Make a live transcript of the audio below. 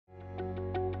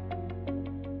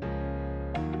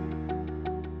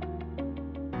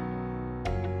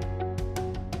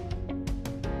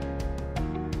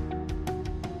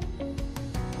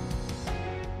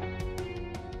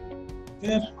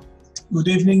Here. Good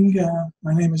evening.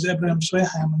 My name is Sbeih.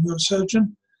 I am a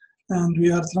neurosurgeon, and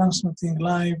we are transmitting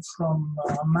live from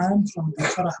Amman, from the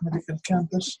Farah Medical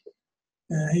Campus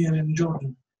here in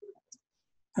Jordan.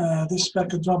 This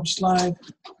backdrop slide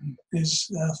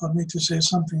is for me to say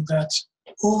something that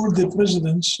all the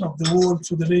presidents of the World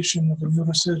Federation of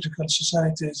Neurosurgical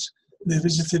Societies, they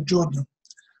visited Jordan.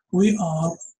 We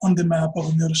are on the map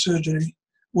of neurosurgery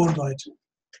worldwide.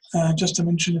 Just to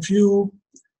mention a few,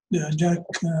 Jack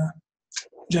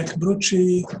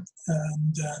Brucci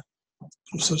and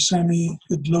Professor Sami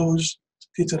Idloz,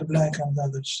 Peter Black, and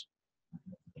others.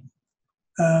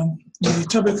 The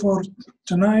topic for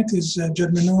tonight is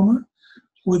germinoma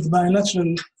with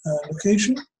bilateral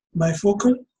location,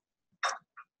 bifocal.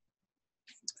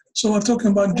 So we're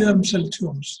talking about germ cell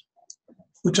tumors,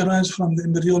 which arise from the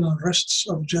embryonal rests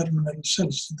of germinal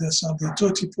cells. These are the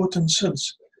totipotent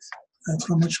cells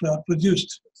from which we are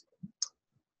produced.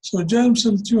 So germ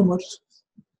cell tumors,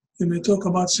 you may talk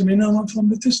about seminoma from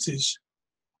the testes,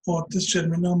 or test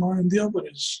germinoma in the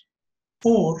ovaries,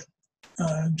 or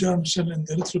germ cell in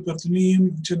the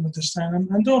retroperitoneum, intestinum,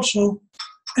 and also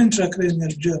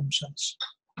intracranial germ cells.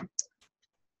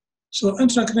 So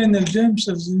intracranial germ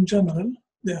cells in general,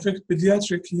 they affect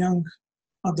pediatric young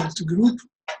adult group.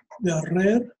 They are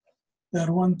rare. They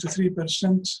are 1 to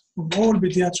 3% of all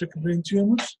pediatric brain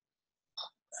tumors.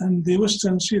 And the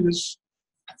Western series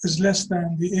is less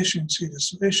than the Asian series.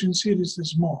 So Asian series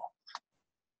is more.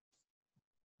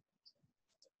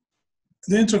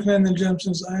 The intracranial germ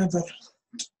cells are either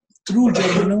true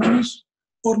germinomas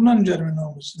or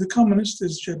non-germinomas. The commonest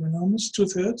is germinomas,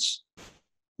 2/3,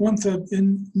 1/3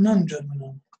 in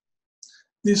non-germinoma.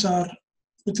 These are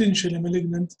potentially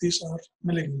malignant, these are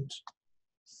malignant.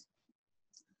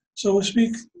 So we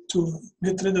speak to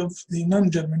get rid of the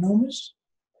non-germinomas.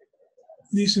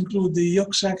 These include the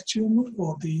yolk sac tumor,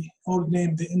 or the old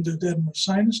name, the endodermal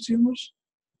sinus tumors,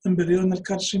 embryonal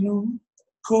carcinoma,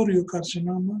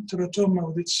 choriocarcinoma, teratoma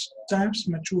with its types,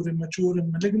 mature, immature,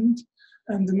 and malignant,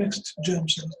 and the mixed germ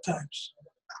cell types.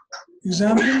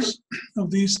 Examples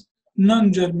of these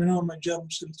non-germinoma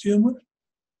germ cell tumor: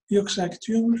 yolk sac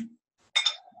tumor,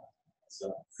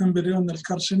 embryonal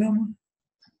carcinoma,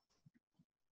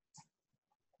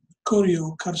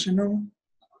 choriocarcinoma,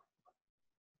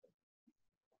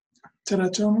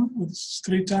 teratoma with its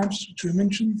 3 types, which we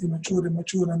mentioned, the mature,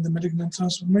 immature, and the malignant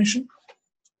transformation,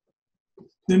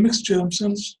 the mixed germ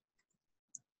cells,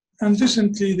 and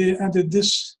recently they added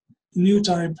this new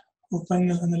type of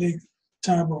penile annulate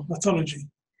type of pathology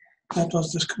that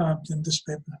was described in this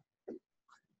paper.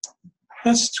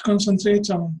 Let's concentrate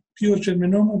on pure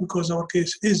germinoma because our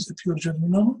case is a pure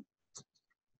germinoma.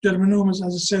 Germinomas,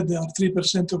 as I said, they are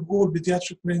 3% of all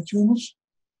pediatric brain tumors.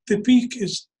 The peak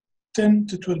is 10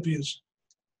 to 12 years.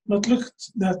 But look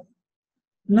that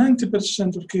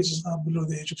 90% of cases are below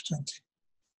the age of 20.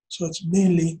 So it's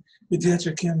mainly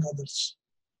pediatric young adults.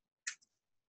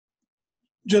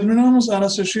 Germinomas are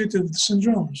associated with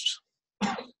syndromes.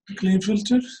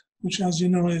 Klinefelter, which, as you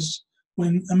know, is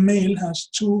when a male has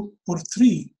 2 or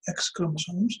 3 X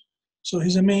chromosomes. So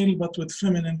he's a male but with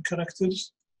feminine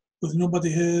characters, with no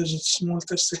body hairs, small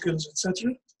testicles,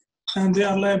 etc. And they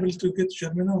are liable to get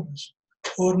germinomas.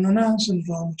 Or Noonan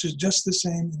syndrome, which is just the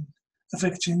same,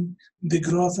 affecting the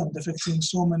growth and affecting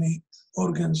so many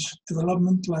organs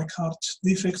development like heart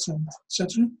defects and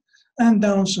etc. And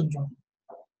Down syndrome.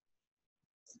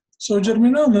 So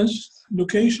germinomas,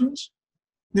 locations,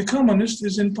 the commonest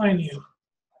is in pineal,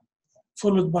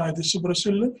 followed by the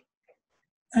suprasellar,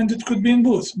 and it could be in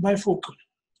both, bifocal,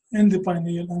 in the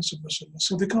pineal and suprasellar.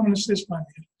 So the commonest is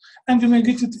pineal. And you may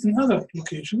get it in other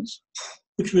locations,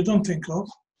 which we don't think of,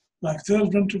 like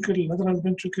third ventricle, lateral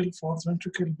ventricle, fourth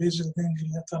ventricle, basal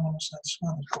ganglia, thalamus, and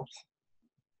spinal cord.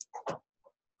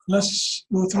 Let's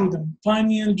go through them.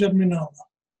 Pineal germinoma.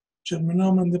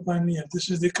 Germinoma in the pineal.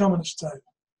 This is the commonest type.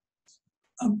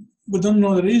 We don't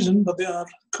know the reason, but they are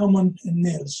common in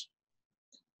males,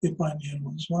 the pineal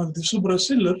ones, while the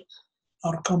suprasellar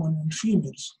are common in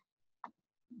females.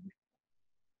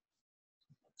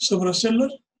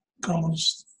 Suprasellar,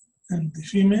 commonest in the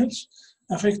females,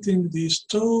 affecting the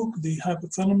stalk, the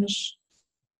hypothalamus,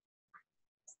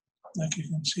 like you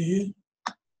can see here.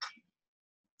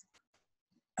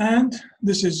 And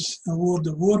this is a word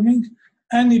of warning: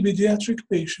 any pediatric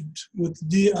patient with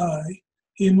DI,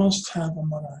 he must have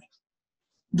MRI.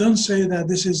 Don't say that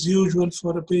this is usual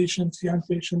for a patient, young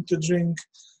patient, to drink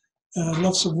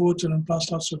lots of water and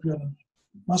pass lots of urine.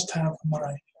 Must have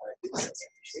MRI.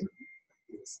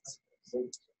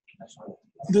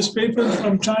 This paper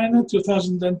from China,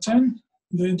 2010,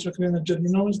 the intracranial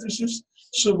germinomas, this is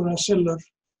suprasellar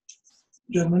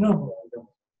germinoma.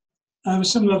 I have a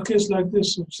similar case like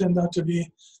this, which turned out to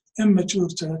be immature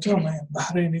teratoma in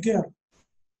Bahraini girl.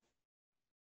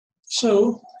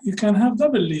 So you can have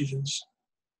double lesions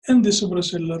in the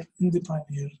suprasellar, in the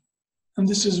pineal. And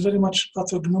this is very much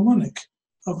pathognomonic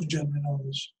of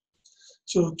germinomas.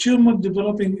 So tumor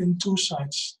developing in two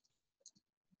sites.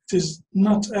 It is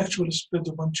not actually spread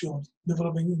of one tumor,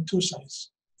 developing in two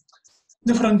sites.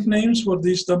 Different names for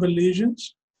these double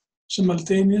lesions: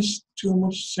 simultaneous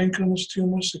tumors, synchronous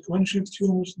tumors, sequential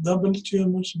tumors, double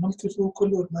tumors,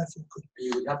 multifocal or bifocal.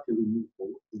 You would have to remove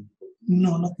both.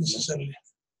 No, not necessarily.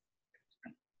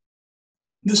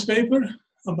 This paper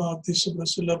about the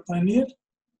suprasellar pineal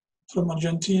from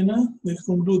Argentina, they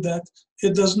conclude that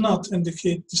it does not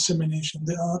indicate dissemination.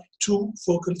 There are two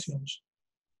focal tumors.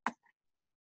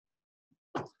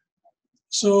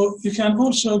 So you can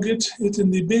also get it in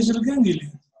the basal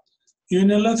ganglia,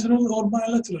 unilateral or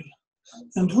bilateral.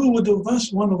 And who would of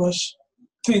us, one of us,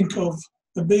 think of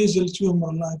a basal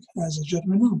tumor like as a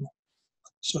germinoma?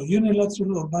 So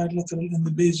unilateral or bilateral in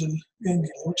the basal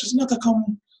ganglia, which is not a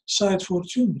common site for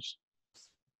tumors.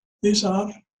 These are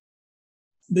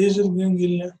basal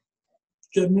ganglia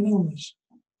germinomas.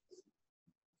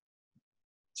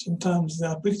 Sometimes they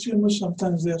are big tumors,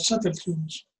 sometimes they are subtle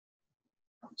tumors,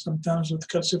 sometimes with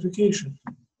calcification.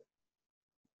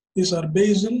 These are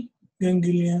basal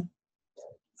ganglia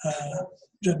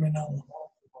germinoma.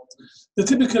 The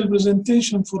typical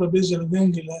presentation for a basal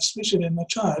ganglia, especially in a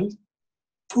child,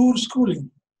 poor schooling.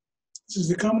 This is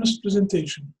the commonest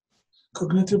presentation.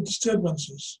 Cognitive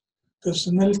disturbances,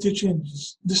 personality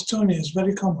changes, dystonia is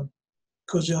very common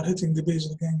because you are hitting the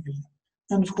basal ganglia.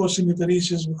 And of course,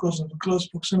 hemiparesis because of the close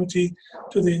proximity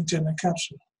to the internal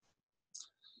capsule.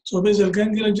 So basal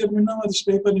ganglia germinoma, this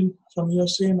paper from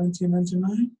USA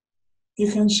 1999,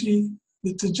 you can see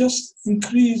that it just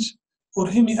increase or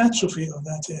hemiatrophy of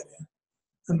that area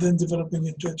and then developing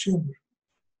into a tumor.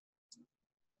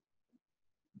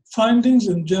 Findings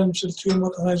in germ cell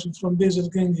tumor arising from basal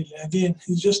ganglia. Again,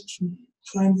 you just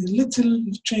find a little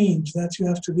change that you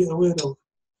have to be aware of.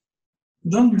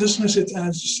 Don't dismiss it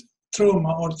as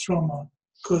trauma,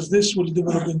 because this will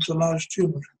develop into a large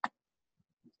tumor.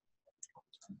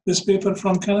 This paper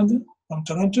from Canada, from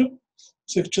Toronto,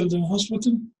 Sick Children's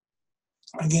Hospital.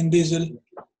 Again, basal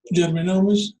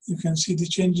germinomas. You can see the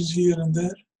changes here and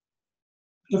there.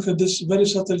 Look at this very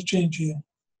subtle change here.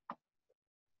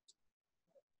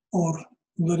 Or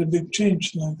very big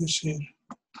change like this here.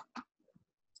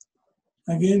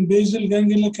 Again, basal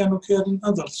ganglia can occur in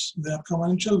adults. They are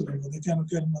common in children, but they can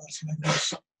occur in adults like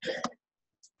this.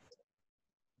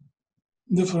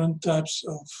 Different types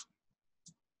of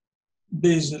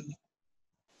basal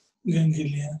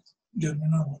ganglia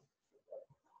germinoma.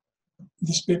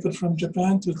 This paper from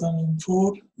Japan,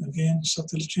 2004, again,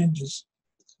 subtle changes.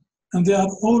 And they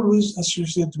are always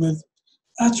associated with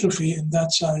atrophy in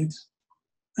that side,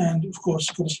 and of course,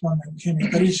 corresponding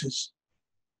hemiparesis.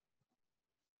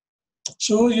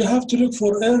 So you have to look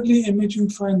for early imaging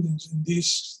findings in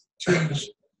these tumors.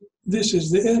 This is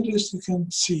the earliest you can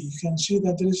see. You can see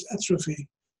that there is atrophy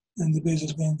in the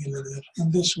basal ganglia there,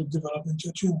 and this would develop into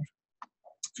a tumor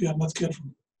if you are not careful.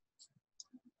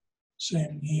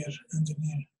 Same here and in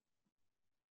here.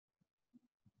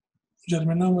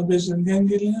 Germinoma basal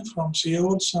ganglia from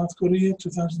Seoul, South Korea,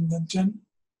 2010.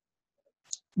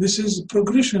 This is the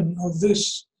progression of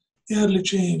this early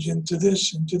change into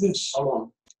this, How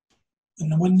long?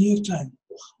 in a 1 year time.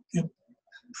 Yep.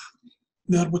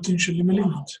 They are potentially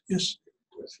malignant, yes.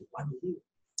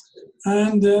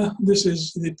 And this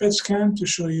is the PET scan to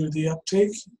show you the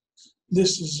uptake.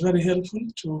 This is very helpful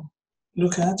to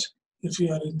look at if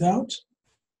you are in doubt.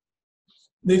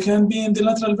 They can be in the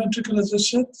lateral ventricle, as I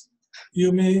said.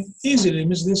 You may easily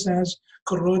miss this as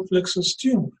choroid plexus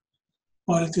tumor,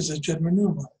 while it is a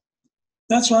germinoma.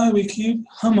 That's why we keep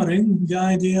hammering the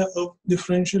idea of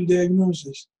differential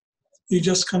diagnosis. You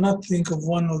just cannot think of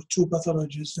one or two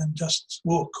pathologies and just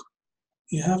walk.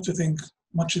 You have to think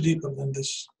much deeper than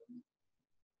this.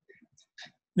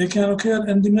 They can occur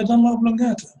in the medulla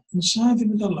oblongata, inside the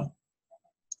medulla.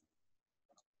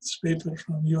 This paper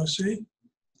from USA,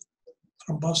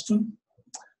 from Boston.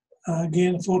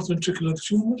 Again, fourth ventricular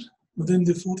tumor within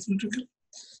the fourth ventricle.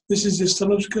 This is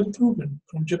histological proven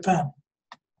from Japan.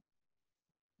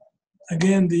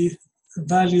 Again, the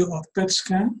value of PET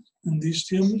scan in these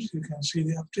tumors, you can see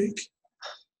the uptake.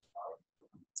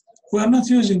 We are not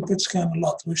using PET scan a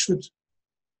lot. We should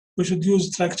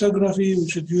use tractography, we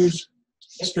should use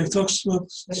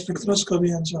spectroscopy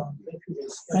and so on.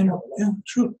 I know, yeah,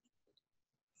 sure.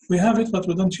 We have it, but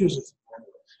we don't use it.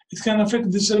 It can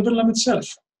affect the cerebellum itself.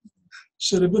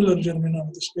 Cerebellar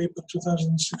germinoma, this paper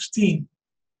 2016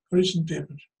 recent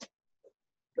paper.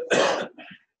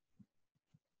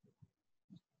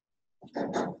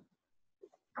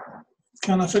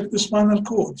 Can affect the spinal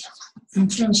cord,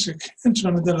 intrinsic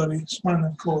intramedullary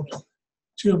spinal cord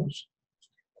tumors,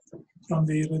 from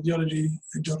the radiology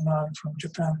journal from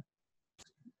Japan.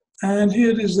 And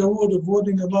here is the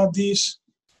wording about these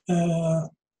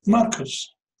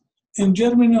markers. In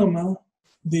germinoma,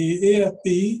 the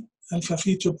AFP,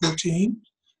 alpha-fetoprotein,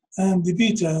 and the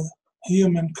beta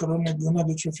human chorionic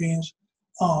gonadotropins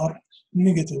are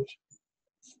negative.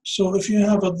 So if you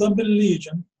have a double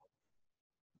lesion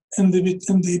in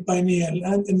the pineal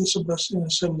and in the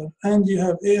supracellular, and you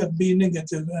have AFB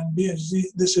negative and BHD,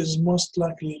 this is most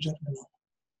likely germinoma.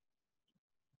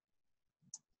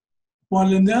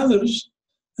 While in the others,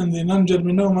 in the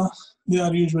non-germinoma, they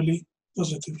are usually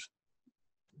positive.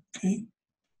 Okay.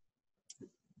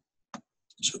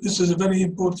 So this is a very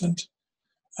important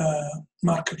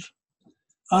marker.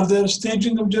 Are there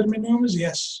staging of germinomas?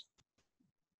 Yes.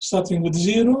 Starting with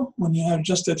 0 when you have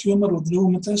just a tumor with no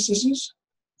metastasis,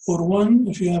 or 1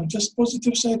 if you have just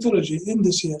positive cytology in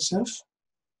the CSF,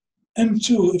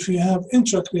 M2 if you have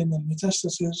intracranial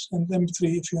metastasis, and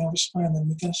M3 if you have spinal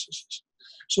metastasis.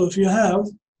 So if you have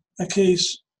a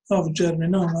case of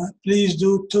germinoma, please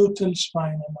do total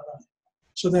spine MRI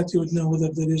so that you would know whether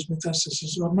there is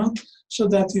metastasis or not, so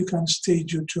that you can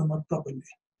stage your tumor properly.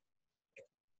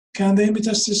 Can they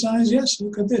metastasize? Yes,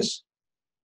 look at this.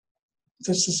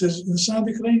 Metastasis inside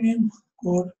the cranium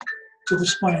or to the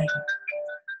spine.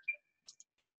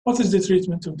 What is the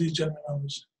treatment of these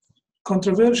germinomas?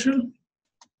 Controversial,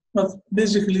 but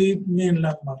basically main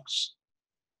landmarks.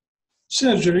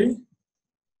 Surgery.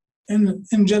 In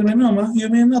germinoma, you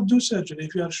may not do surgery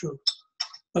if you are sure.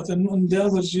 But in the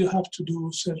others, you have to do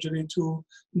surgery to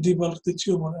debulk the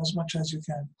tumor as much as you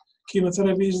can.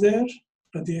 Chemotherapy is there,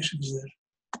 radiation is there.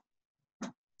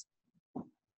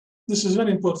 This is a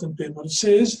very important paper. It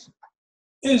says,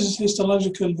 is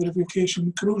histological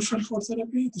verification crucial for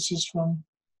therapy? This is from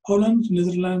Holland,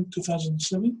 Netherlands,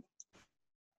 2007.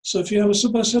 So if you have a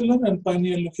supracellular and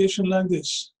pineal location like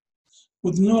this,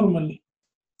 with normal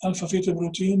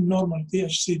alpha-fetoprotein, normal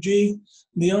PHCG,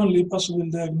 the only possible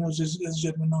diagnosis is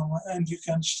germinoma, and you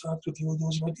can start with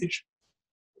low-dose radiation.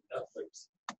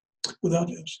 Without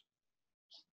eggs.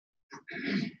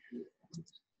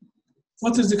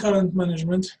 What is the current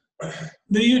management?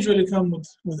 They usually come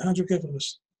with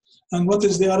hydrocephalus. And what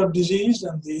is the Arab disease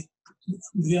and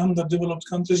the underdeveloped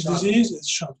countries disease? It's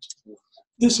shunt.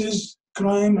 This is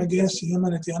crime against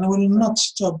humanity, and I will not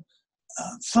stop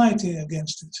fighting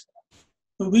against it.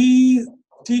 We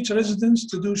teach residents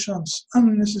to do shunts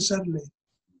unnecessarily.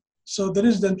 So the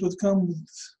resident would come with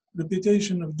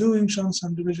reputation of doing shunts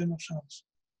and division of shunts.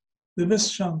 The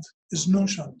best shunt is no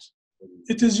shunt.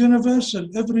 It is universal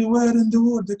everywhere in the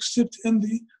world except in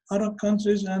the Arab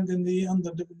countries and in the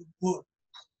underdeveloped world.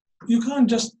 You can't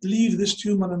just leave this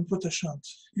tumor and put a shunt.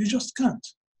 You just can't.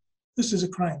 This is a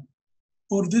crime.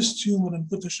 Or this tumor and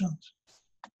put a shunt.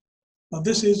 But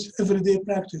this is everyday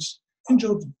practice in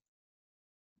Jordan.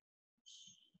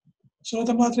 So what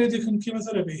about radiation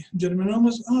chemotherapy?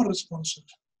 Germinomas are responsive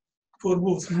for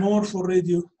both, more for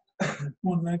radio,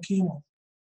 more than chemo.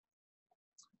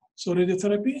 So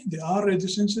radiotherapy, they are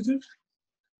radiosensitive.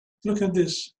 Look at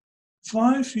this.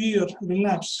 5-year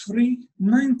relapse-free,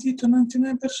 90 to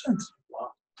 99%.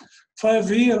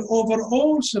 5-year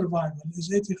overall survival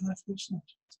is 85%.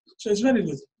 So it's very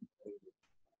good.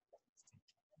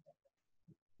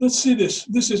 Let's see this.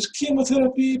 This is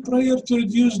chemotherapy prior to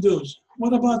reduced dose.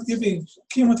 What about giving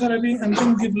chemotherapy and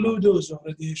then give low dose of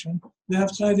radiation? They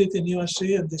have tried it in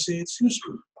USA and they say it's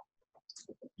useful.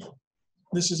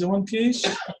 This is one case,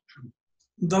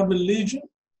 double lesion,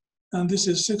 and this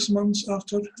is 6 months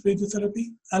after radiotherapy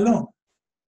alone,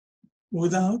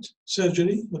 without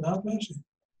surgery, without biopsy.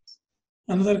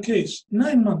 Another case,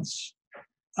 9 months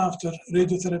after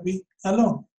radiotherapy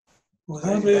alone,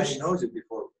 without biopsy.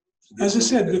 As I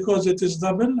said, because it is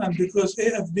double and because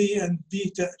AFB and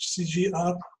beta HCG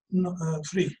are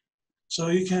free. So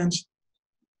you can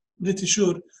pretty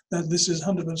sure that this is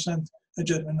 100% a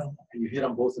germinoma. And you hit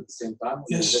them both at the same time?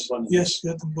 Yes, yes,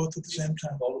 hit them both at the same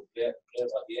time.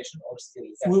 Radiation or still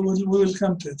We will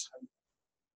come to it.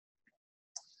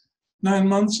 9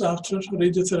 months after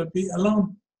radiotherapy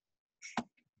alone.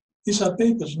 These are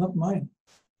papers, not mine.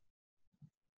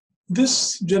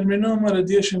 This germinoma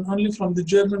radiation only from the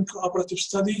German cooperative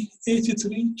study,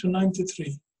 83 to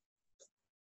 93.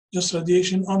 Just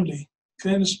radiation only.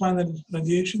 Craniospinal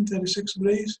radiation, 36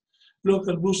 grays.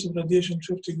 Local boosted radiation,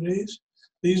 50 grays.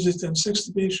 They used it in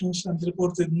 60 patients and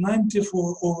reported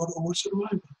 94 overall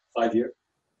survival. 5 years?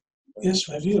 Yes,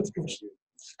 5 years, of course.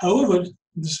 However,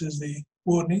 this is the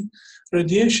warning,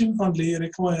 radiation only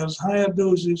requires higher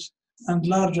doses and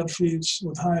larger fields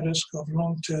with high risk of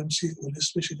long-term sequelae,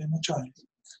 especially in a child.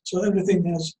 So everything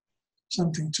has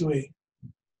something to weigh.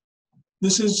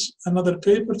 This is another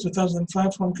paper,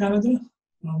 2005 from Canada,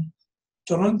 from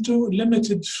Toronto,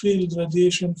 limited field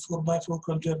radiation for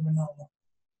bifocal germinoma.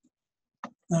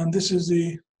 And this is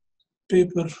the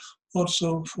paper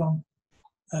also from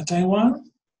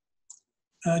Taiwan.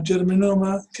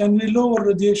 Germinoma, can we lower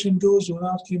radiation dose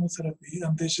without chemotherapy?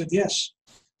 And they said yes,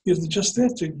 give just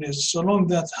 30 degrees. So long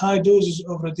that high doses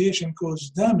of radiation cause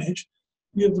damage,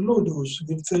 give low dose,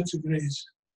 give 30 degrees.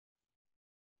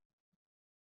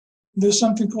 There's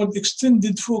something called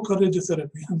extended focal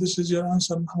radiotherapy, and this is your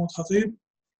answer, Mahmoud Khatib.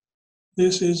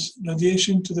 This is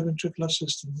radiation to the ventricular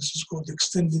system. This is called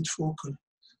extended focal,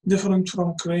 different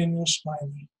from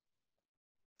craniospinal.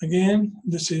 Again,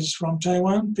 this is from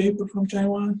Taiwan, paper from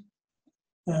Taiwan,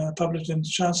 published in the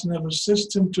Child's Nervous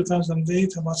System,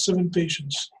 2008, about 7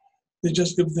 patients. They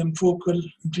just give them focal,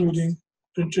 including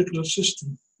ventricular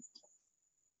system.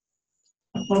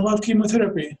 What about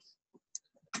chemotherapy?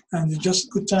 And it's just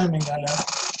good timing, Ala.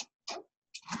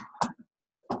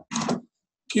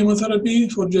 Chemotherapy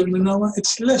for germinoma,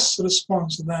 it's less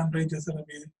response than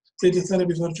radiotherapy.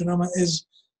 Radiotherapy for germinoma is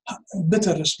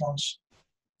better response.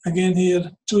 Again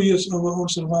here, 2 years overall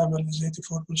survival is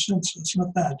 84%, so it's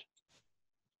not bad.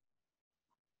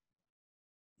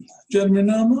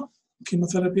 Germinoma,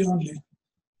 chemotherapy only.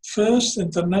 First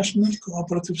international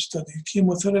cooperative study,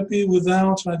 chemotherapy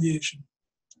without radiation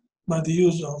by the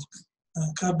use of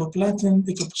carboplatin,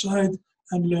 etoposide,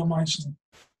 and bleomycin.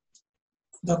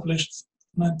 Published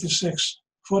 96,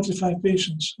 45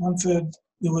 patients, 1/3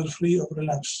 they were free of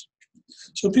relapse.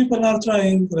 So people are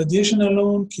trying radiation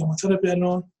alone, chemotherapy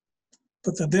alone,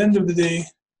 but at the end of the day,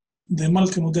 the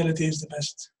multimodality is the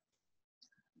best.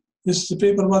 This is a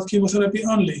paper about chemotherapy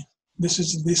only. This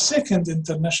is the second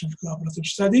international cooperative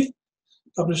study,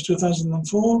 published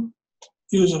 2004.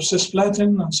 Use of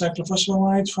cisplatin and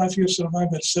cyclophosphamide, 5-year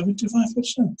survival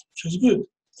 75%, which is good.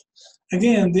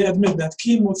 Again, they admit that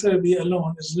chemotherapy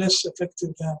alone is less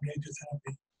effective than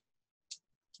radiotherapy.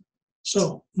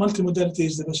 So, multimodality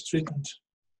is the best treatment.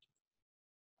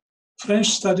 French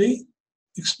study,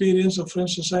 experience of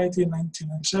French society in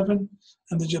 1997,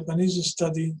 and the Japanese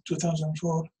study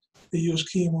 2004, they use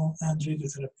chemo and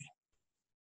radiotherapy.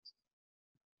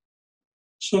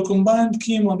 So combined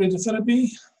chemo and radiotherapy,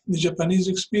 the Japanese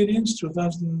experience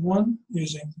 2001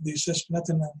 using the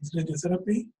cisplatin and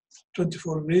radiotherapy,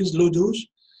 24 degrees, low dose.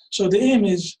 So the aim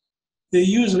is they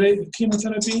use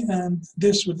chemotherapy and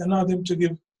this would allow them to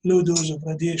give low dose of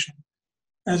radiation.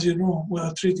 As you know, we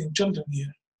are treating children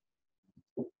here.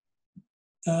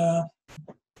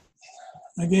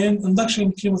 Again,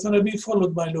 induction chemotherapy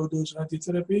followed by low dose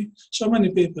radiotherapy. So many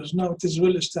papers, now it is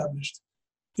well established.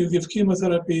 You give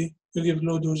chemotherapy, you give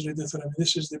low dose radiotherapy.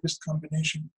 This is the best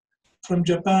combination. From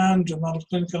Japan, Journal of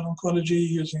Clinical Oncology,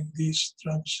 using these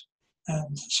drugs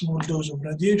and small dose of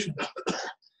radiation.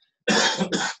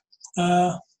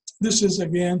 This is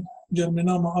again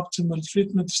germinoma optimal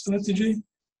treatment strategy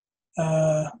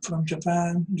from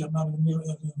Japan, Journal of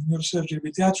Neurosurgery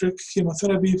Pediatric,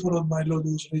 chemotherapy followed by low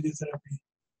dose radiotherapy.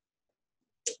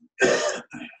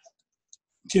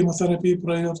 Chemotherapy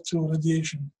prior to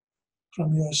radiation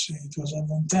from USA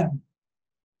 2010.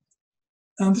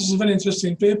 And this is a very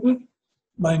interesting paper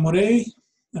by Murray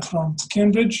from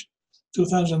Cambridge,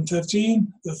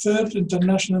 2013, the third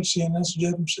International CNS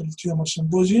Germ Cell Tumor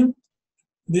Symposium.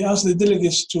 They asked the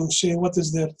delegates to say what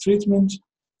is their treatment,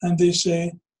 and they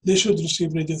say they should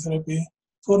receive radiotherapy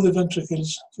for the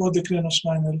ventricles, for the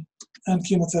craniospinal, and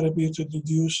chemotherapy to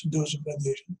reduce dose of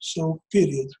radiation. So,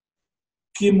 period.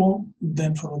 Chemo,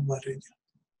 then followed by radio.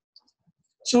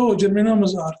 So,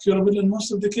 germinomas are curable in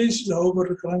most of the cases, however,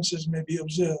 recurrences may be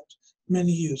observed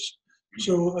many years.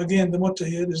 So, again, the motto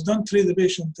here is don't treat the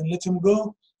patient and let him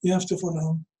go. You have to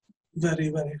follow him very,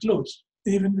 very close,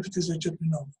 even if it is a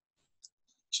germinoma.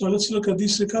 So, let's look at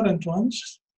these recurrent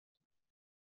ones.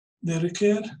 They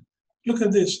recur. Look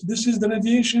at this. This is the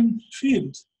radiation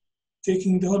field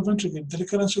taking the whole ventricle. The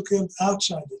recurrence occurred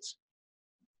outside it.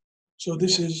 So,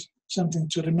 this is something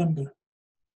to remember.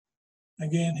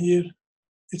 Again, here,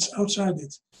 it's outside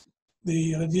it.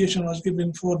 The radiation was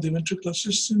given for the ventricular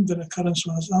system, the recurrence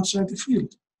was outside the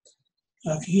field.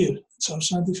 Like here, it's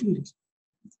outside the field.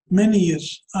 Many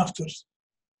years after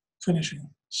finishing.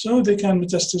 So they can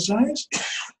metastasize,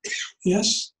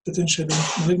 yes, potentially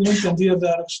malignant, and here they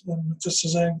are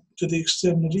metastasizing to the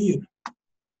external ear.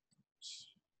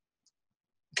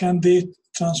 Can they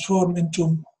transform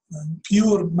into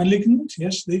pure malignant?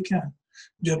 Yes, they can.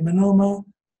 Germinoma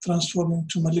transforming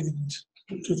to malignant.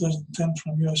 2010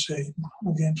 from USA,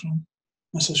 again from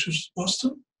Massachusetts,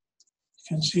 Boston. You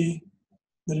can see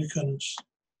the recurrence.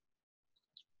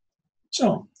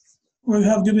 So we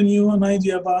have given you an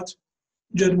idea about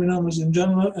germinomas in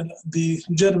general, and the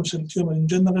germ cell tumor in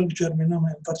general, germinoma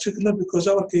in particular, because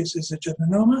our case is a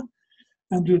germinoma,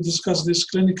 and we'll discuss this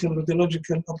clinical,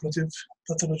 radiological, operative,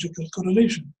 pathological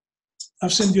correlation.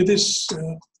 I've sent you this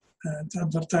to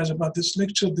advertise about this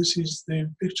lecture. This is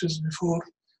the pictures before,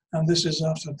 and this is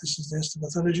after. This is the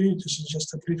histopathology. This is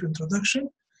just a brief introduction.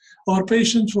 Our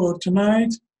patient for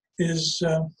tonight is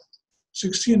a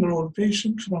 16-year-old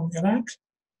patient from Iraq,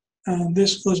 and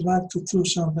this goes back to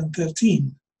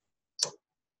 2013.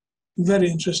 Very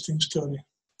interesting story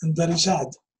and very sad.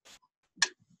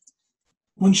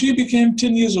 When she became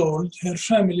 10 years old, her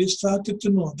family started to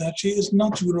know that she is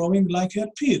not growing like her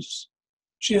peers.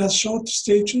 She has short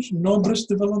stature, no breast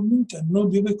development, and no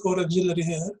pubic or axillary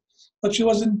hair, but she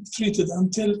wasn't treated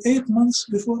until 8 months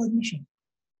before admission,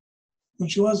 when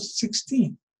she was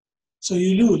 16. So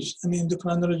you lose. I mean,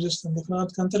 endocrinologist and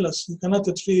endocrinologist can tell us you cannot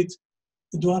treat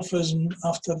dwarfism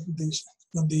after this,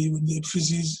 when the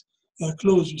physies are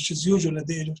closed, which is usually at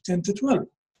the age of 10 to 12.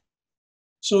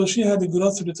 So she had a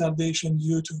growth retardation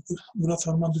due to growth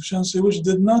hormone deficiency, which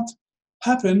did not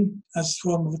happen as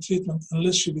form of treatment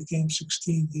unless she became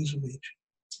 16 years of age.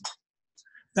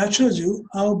 That shows you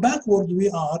how backward we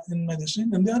are in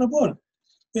medicine and the Arab world.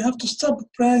 We have to stop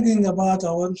bragging about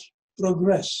our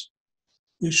progress.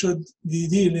 We should be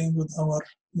dealing with our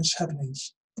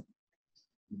mishappenings.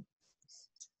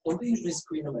 Don't they usually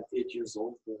screen them at 8 years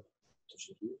old?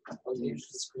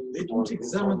 They don't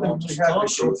examine them. This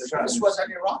was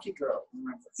an Iraqi girl.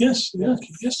 Yes,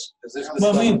 Iraqi, yes.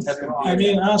 Well, I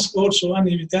mean, ask also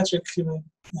any pediatric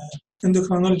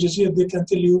endocrinologist here, they can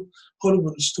tell you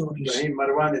horrible stories. Ibrahim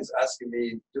Marwan is asking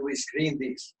me, do we screen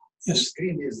these? Yes. The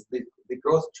screen is the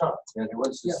growth chart. And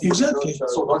once you see the Exactly. growth chart,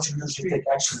 So don't you usually take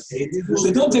action at 8?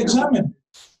 They don't examine.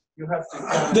 you have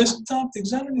to They stopped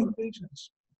examining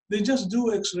patients. They just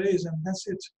do x-rays and that's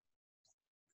it.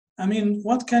 I mean,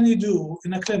 what can you do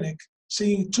in a clinic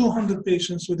seeing 200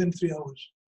 patients within 3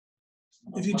 hours?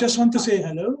 If you just want to say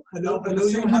hello, hello, hello,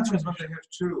 you will not finish. But they have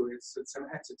two. It's an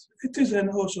attitude. It is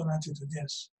also an attitude,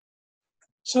 yes.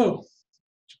 So,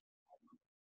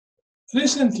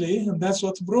 recently, and that's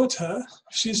what brought her,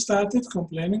 she started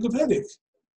complaining of headache.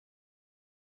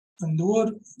 And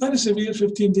were very severe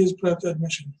 15 days prior to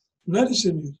admission. Very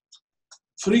severe.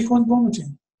 Frequent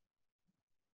vomiting.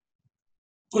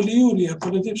 Polyuria,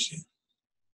 polydipsia.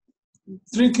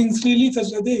 Drinking 3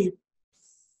 liters a day.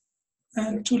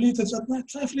 And 2 liters at night,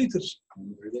 5 liters.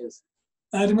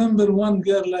 I remember one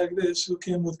girl like this who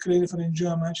came with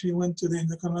craniopharyngioma. She went to the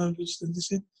endocrinologist and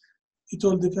he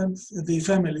told the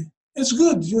family, it's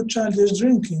good, your child is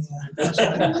drinking.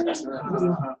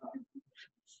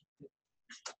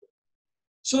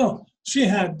 So she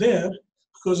had there,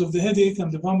 because of the headache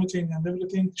and the vomiting and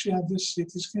everything, she had this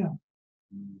CT scan.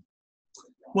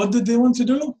 What did they want to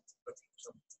do?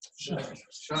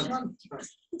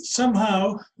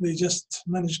 Somehow they just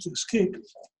managed to escape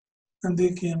and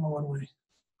they came our way.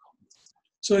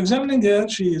 So examining her,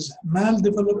 she is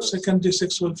maldeveloped secondary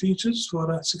sexual features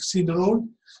for a 16-year-old.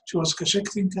 She was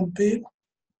cachectic and pale.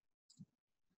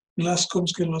 Glasgow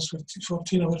scale was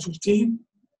 14/15.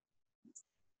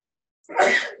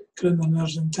 Cranial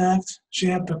nerves intact. She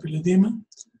had papilledema.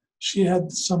 She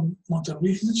had some motor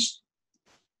weakness.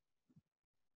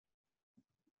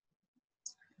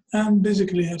 And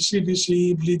basically her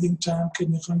CBC, bleeding time,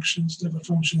 kidney functions, liver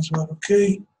functions were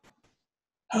okay.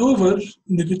 However,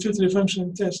 in the pituitary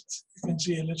function test, you can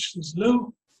see LH is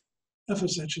low,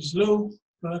 FSH is low,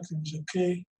 prolactin is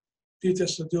okay,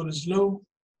 P-testosterone is low,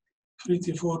 free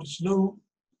T4 is low,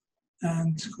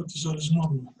 and cortisol is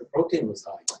normal. The protein was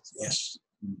high. Yes.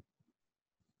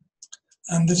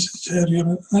 And this is her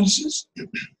urine analysis.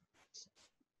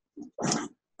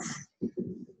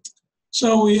 So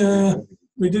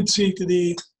we did see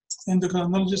the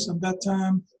endocrinologist at that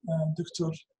time,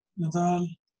 Dr. Lateral.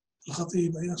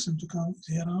 الخطيب I asked him to come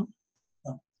here. No.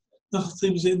 The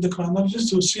Khatib is the endocrinologist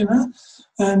who's seen her,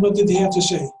 and what did he have to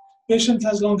say? Patient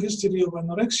has long history of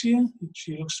anorexia,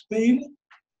 she looks pale,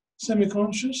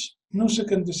 semi-conscious, no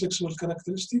secondary sexual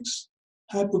characteristics,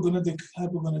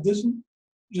 hypogonadism,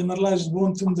 generalized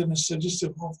bone tenderness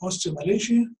suggestive of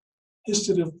osteomalacia,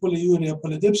 history of polyuria,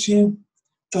 polydipsia,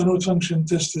 thyroid function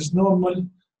test is normal,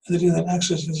 adrenal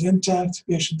axis is intact,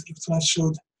 patient electrolytes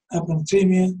showed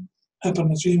hypernatremia,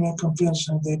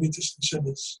 comparison of diabetes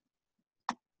insipidus.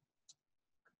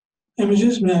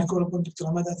 Images, may I call upon Dr.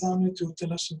 Ahmed Atami to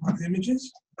tell us about the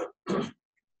images?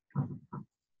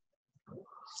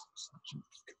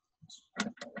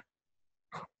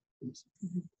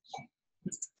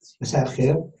 مساء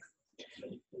الخير.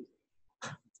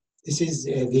 This is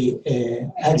the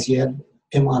axial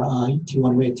MRI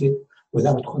T1 weighted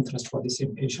without contrast for the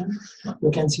same patient.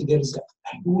 You can see there is a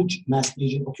huge mass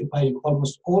lesion occupying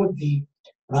almost all the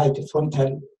right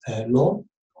frontal lobe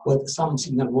with some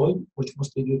signal void, which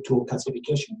mostly due to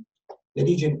calcification. The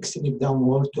region extending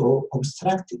downward to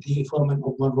obstruct the foramen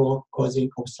of Monroe, causing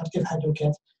obstructive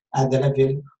hydrocephalus at the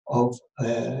level of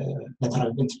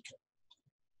lateral ventricle.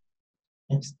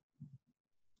 Next.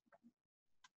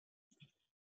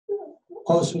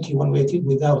 Also T1 weighted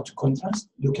without contrast.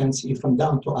 You can see from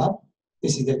down to up.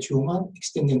 This is the tumor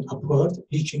extending upward,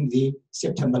 reaching the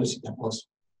septum pellucidum also.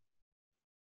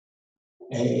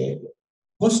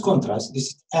 Post contrast, this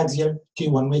is axial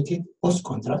T1 weighted post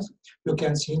contrast. You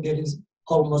can see there is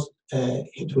almost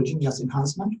heterogeneous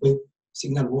enhancement with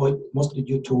signal void, mostly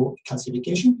due to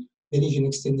calcification. The region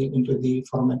extending into the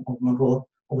foramen of Monroe,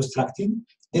 obstructing.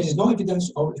 There is no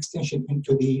evidence of extension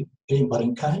into the brain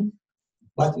parenchyma,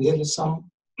 but there is some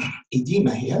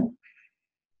edema here.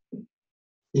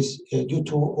 Is due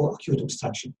to acute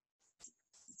obstruction.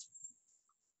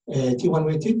 T1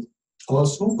 weighted,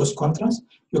 also post contrast.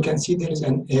 You can see there is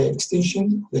an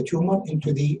extension of the tumor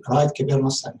into the right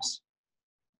cavernous sinus.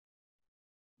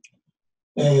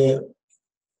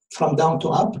 From down to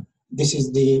up, this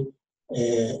is the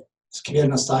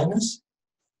cavernous sinus.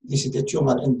 This is the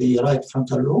tumor in the right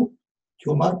frontal lobe.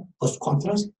 Tumor post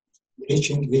contrast,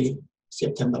 reaching the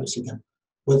septum pellucidum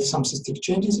with some cystic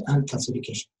changes and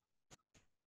calcification.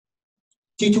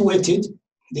 T2 weighted,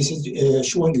 this is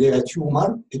showing the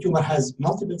tumor. The tumor has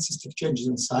multiple cystic changes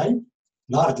inside,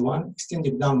 large one,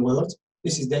 extended downwards.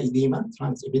 This is the edema,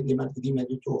 transepidermal edema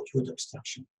due to acute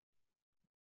obstruction.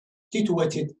 T2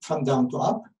 weighted from down to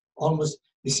up, almost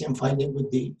the same finding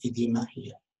with the edema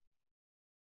here.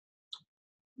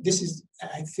 This is,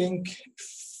 I think,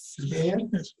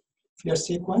 flare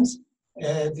sequence,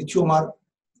 the tumor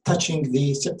touching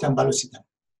the septum pellucidum.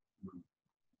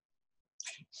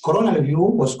 Coronal view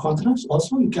was contrast.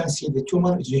 Also, you can see the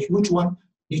tumor is a huge one,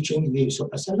 reaching the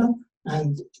suprasellar,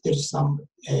 and there is some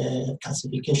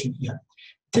calcification here.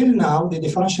 Till now, the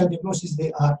differential diagnosis,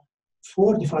 there are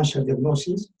 4 differential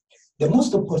diagnoses. The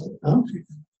most important,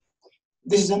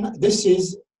 this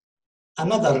is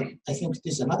another, I think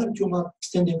this is another tumor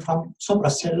extending from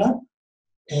suprasellar,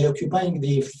 occupying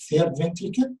the third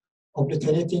ventricle,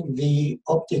 obliterating the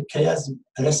optic chiasm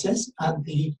recess and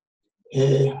the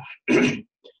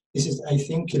this is, I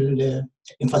think,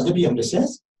 infundibulum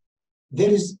recess.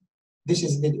 This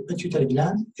is the pituitary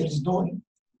gland. There is no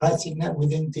bright signal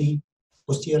within the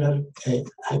posterior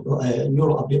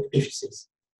neuroepiphysis.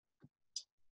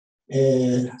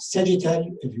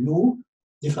 Sagittal view,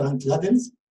 different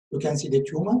levels. You can see the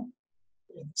tumor,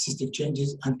 cystic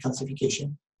changes, and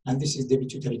calcification. And this is the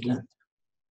pituitary gland.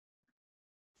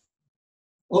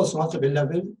 Also, multiple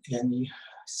level, and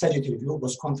sagittal view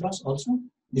was contrast also,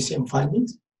 the same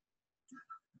findings.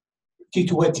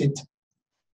 T2 weighted,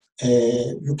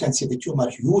 you can see the tumor,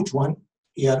 huge one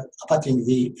here, abutting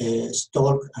the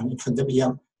stalk and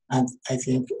infundibulum, and I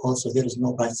think also there is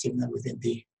no bright signal within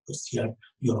the posterior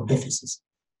neuroepiphysis.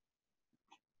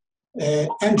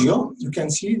 Angio, you can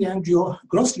see the angio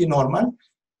grossly normal,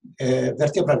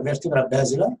 vertebral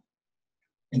basilar,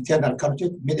 internal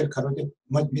carotid, middle carotid,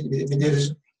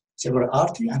 middle cerebral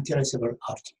artery, anterior cerebral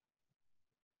artery.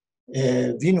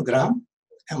 Venogram,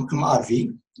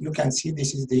 MRV, you can see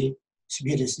this is the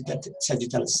superior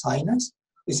sagittal sinus.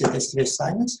 This is the straight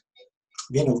sinus,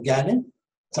 vein of Galen,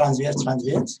 transverse, and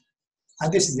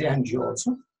this is the angio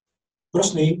also,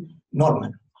 grossly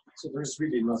normal. So there's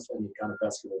really not any kind of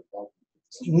vascular involvement?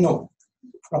 No,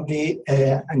 from the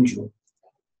angio.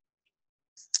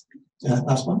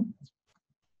 Last one.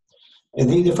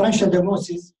 The differential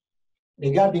diagnosis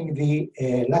regarding the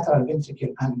lateral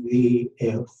ventricle and the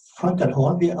frontal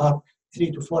horn, there are 3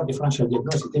 to 4 differential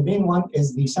diagnoses. The main one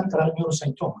is the central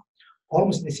neurocytoma,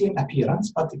 almost the same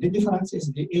appearance, but the difference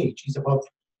is the age, is about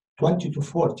 20 to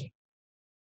 40.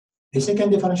 The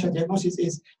second differential diagnosis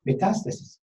is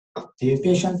metastasis. The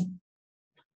patient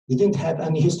didn't have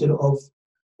any history of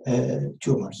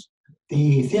tumors.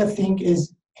 The third thing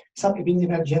is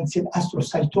subependymal giant cell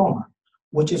astrocytoma,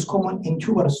 which is common in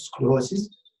tuberous sclerosis.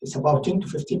 It's about 10 to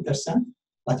 15%,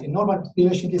 but in normal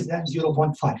population is than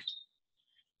 0.5.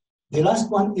 The last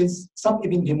one is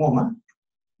subependymoma.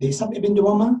 The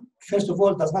subependymoma, first of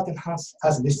all, does not enhance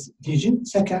as this lesion.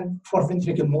 Second, for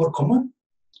ventricle more common.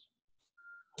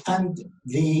 And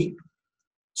the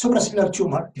suprasellar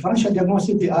tumor, differential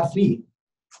diagnosis, there are 3.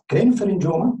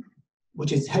 Craniopharyngoma,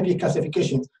 which is heavy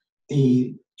calcification,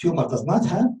 the tumor does not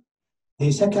have.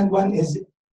 The second one is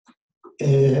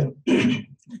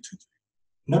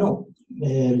No.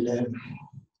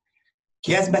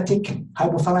 Chiasmatic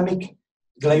hypothalamic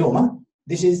glioma.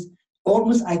 This is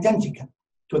almost identical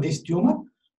to this tumor.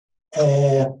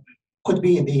 Could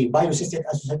be the biocystic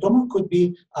astrocytoma, could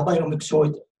be a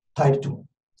pyromyxoid type 2.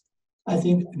 I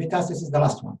think metastasis is the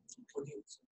last one.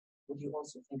 Would you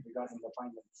also think regarding the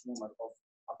binary tumor of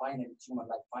a binary tumor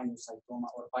like pineocytoma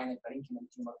or binary parenchymal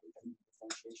tumor with a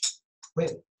differentiation?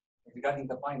 Wait. Regarding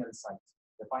the binary site,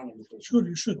 the binary location. Sure,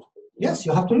 you should. Yes,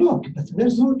 you have to look, but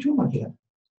there's no tumor here.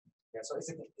 Yeah, so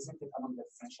isn't it among the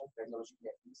differential radiologically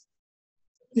at least?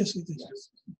 Yes, it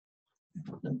is.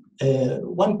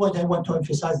 One point I want to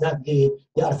emphasize that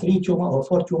there are 3 tumors or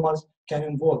 4 tumors can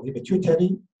involve the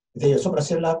pituitary, the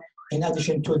suprasellar, in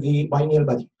addition to the pineal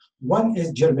body. One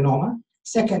is germinoma,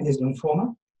 second is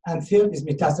lymphoma, and third is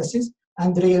metastasis,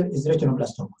 and rare is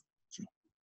retinoblastoma.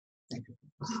 Thank you.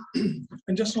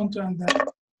 I just want to add that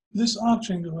this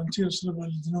arching of anterior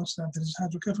cerebral denotes that there is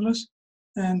hydrocephalus,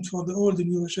 and for the older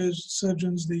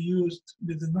neurosurgeons,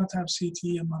 they did not have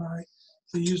CT, MRI.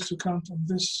 They used to count on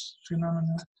this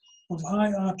phenomena of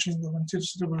high arching of anterior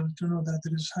cerebral to know that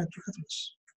there is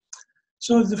hydrocephalus.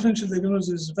 So the differential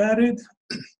diagnosis is varied,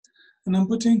 and I'm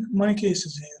putting my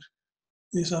cases here.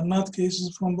 These are not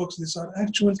cases from books, these are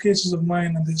actual cases of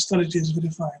mine, and the histology is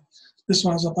verified. This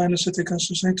was a pilocytic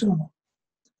astrocytoma.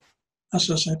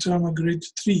 Astrocytoma grade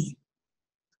 3,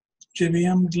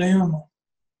 JBM glioma,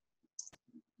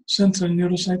 central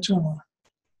neurocytoma.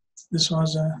 This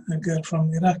was a girl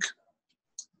from Iraq.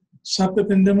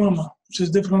 Subependymoma, which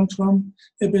is different from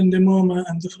ependymoma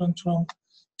and different from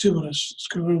tuberous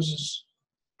sclerosis.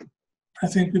 I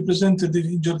think we presented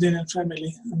the Jordanian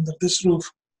family under this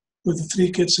roof with the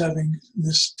 3 kids having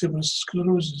this tuberous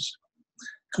sclerosis.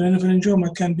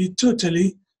 Cranopharyngioma can be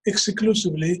totally,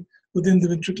 exclusively within the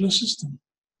ventricular system.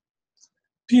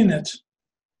 PNET,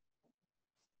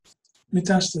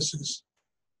 metastasis.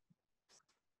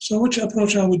 So which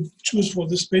approach I would choose for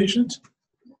this patient?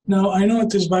 Now, I know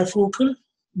it is bifocal,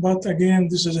 but again,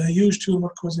 this is a huge tumor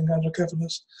causing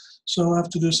hydrocephalus, so I have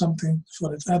to do something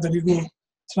for it. Either you go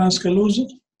transcallosal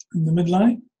in the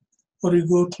midline, or you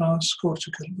go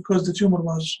transcortical. Because the tumor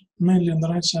was mainly on the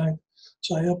right side,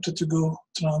 so I opted to go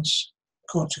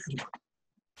transcortical.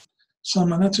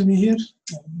 Some anatomy here.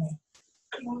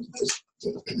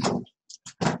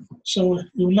 So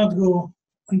you will not go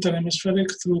interhemispheric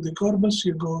through the corpus,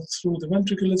 you go through the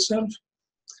ventricle itself,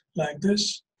 like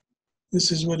this. This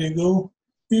is where you go.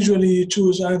 Usually you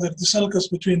choose either the sulcus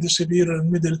between the superior and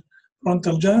middle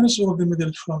frontal gyrus or the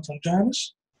middle frontal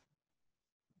gyrus.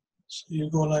 So you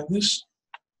go like this.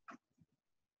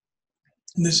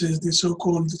 This is the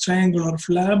so-called triangular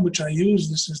flap, which I use.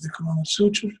 This is the coronal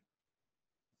suture.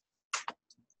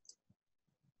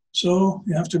 So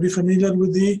you have to be familiar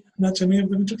with the anatomy of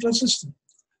the ventricular system.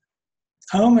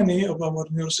 How many of our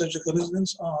neurosurgical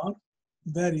residents are?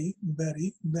 Very,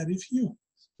 very, very few.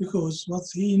 Because what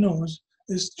he knows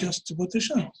is just to put a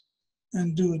shunt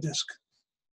and do a disc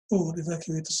or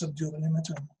evacuate a subdural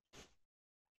hematoma.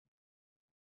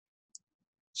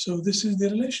 So this is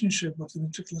the relationship of the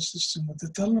ventricular system with the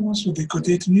thalamus, with the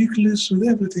caudate nucleus, with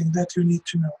everything that you need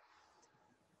to know.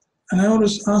 And I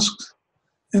always ask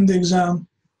in the exam,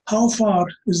 how far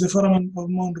is the foramen of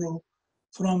Monro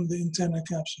from the internal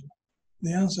capsule?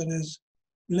 The answer is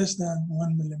less than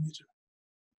 1 millimeter.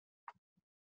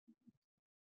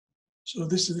 So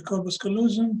this is the corpus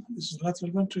callosum, this is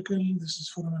lateral ventricle, this is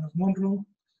foramen of Monro.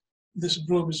 This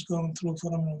probe is going through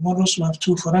foramen of Monro, so we have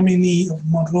 2 foramini of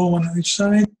Monro, one on each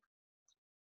side.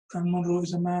 And Monro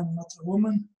is a man, not a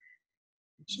woman.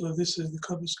 So this is the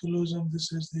corpus callosum,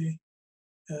 this is the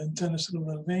internal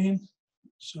cerebral vein.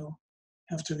 So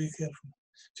have to be careful.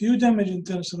 If you damage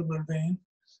internal cerebral vein,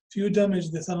 if you damage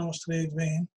the thalamostriate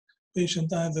vein,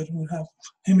 patient either will have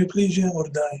hemiplegia or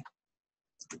die.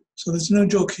 So there's no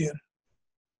joke here.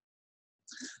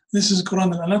 This is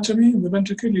coronal anatomy. In the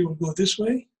ventricle, you will go this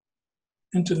way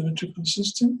into the ventricular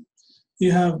system.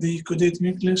 You have the caudate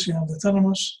nucleus, you have the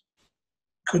thalamus,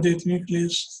 caudate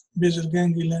nucleus, basal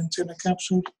ganglia, internal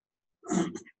capsule.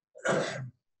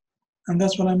 And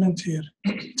that's what I meant here.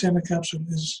 Internal capsule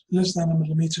is less than 1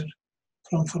 millimeter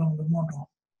from foramen of Monro.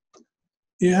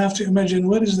 You have to imagine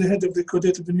where is the head of the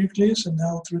caudate of the nucleus and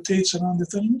how it rotates around the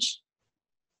thalamus.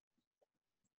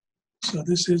 So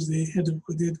this is the head of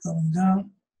caudate going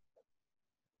down,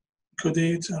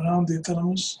 caudate around the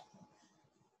thalamus.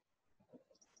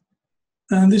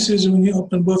 And this is when you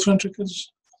open both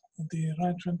ventricles, the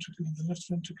right ventricle, the left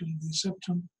ventricle, the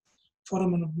septum,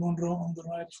 foramen of Monro on the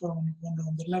right, foramen of Monro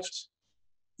on the left,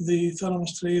 the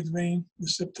thalamostriate vein, the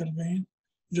septal vein,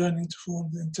 joining to form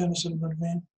the internal cerebral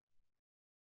vein.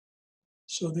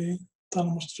 So the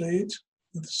thalamus striate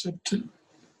with the septal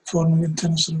forming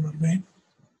internal cerebral vein.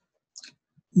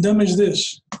 Damage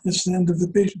this, it's the end of the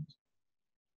patient.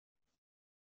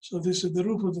 So this is the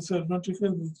roof of the third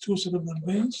ventricle with two cerebral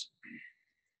veins.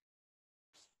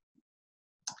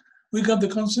 We got the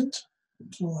consent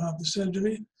to have the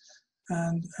surgery,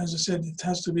 and as I said, it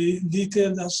has to be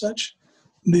detailed as such.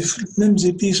 The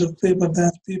flimsy piece of paper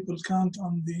that people count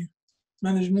on the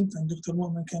management, and Dr.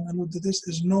 Mu'min can allude to this,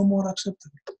 is no more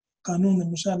acceptable. Qanun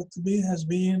al-Musharat al-Tabi has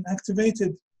been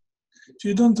activated. If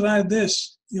you don't write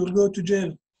this, you will go to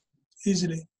jail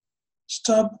easily.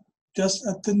 Stop just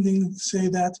attending, say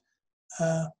that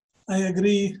I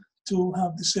agree to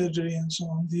have the surgery and so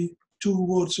on, the 2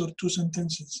 words or 2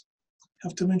 sentences.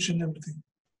 Have to mention everything.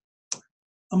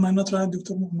 Am I not right,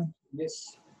 Dr. Mu'min?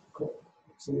 Yes.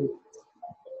 Absolutely.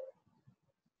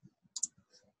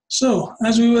 So,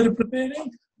 as we were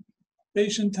preparing,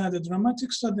 patient had a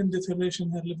dramatic sudden deterioration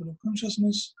in her level of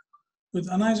consciousness with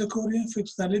anisocoria,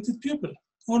 fixed dilated pupil,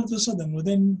 all of a sudden,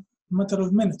 within a matter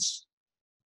of minutes.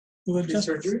 We were just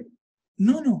surgery?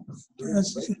 No.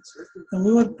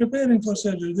 We were preparing for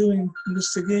surgery, doing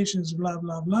investigations, blah,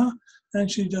 blah, blah,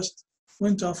 and she just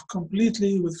went off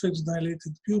completely with fixed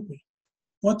dilated pupil.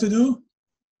 What to do?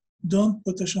 Don't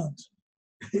put a shunt.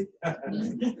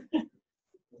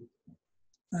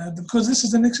 Because this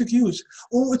is an excuse.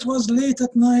 Oh, it was late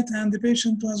at night and the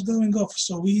patient was going off,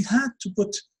 so we had to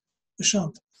put a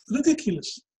shunt.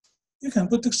 Ridiculous. You can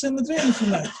put extended drain if you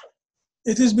like.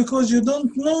 It is because you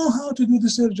don't know how to do the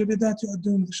surgery that you are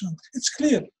doing the shunt. It's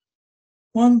clear.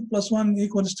 1 + 1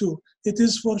 = 2. It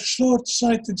is for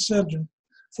short-sighted surgeon,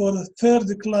 for a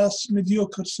third-class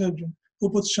mediocre surgeon who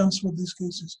puts shunts for these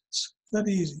cases. It's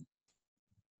very easy.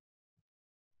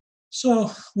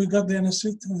 So we got the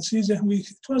anesthesia.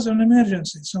 It was an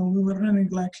emergency, so we were running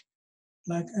like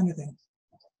anything.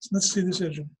 So let's see the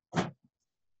surgeon.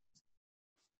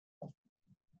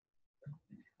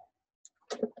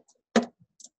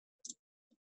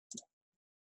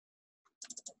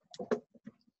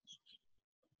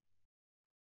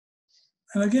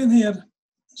 And again here,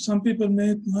 some people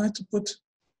might put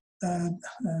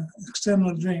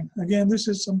external drain. Again, this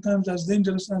is sometimes as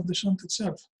dangerous as the shunt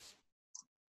itself.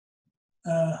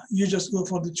 You just go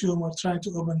for the tumor, try to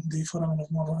open the foramen of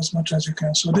Monro as much as you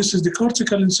can. So this is the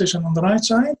cortical incision on the right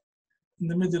side, in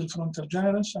the middle frontal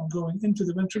gyrus. I'm going into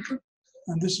the ventricle,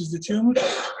 and this is the tumor.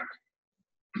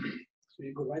 So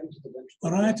you go right into the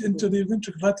ventricle? Right into the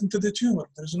ventricle, right into the tumor.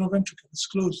 There's no ventricle, it's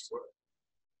closed.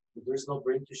 There's no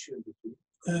brain tissue in between?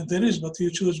 There is, but you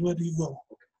choose where you go.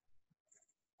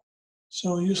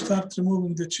 So you start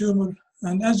removing the tumor,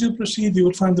 and as you proceed, you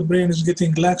will find the brain is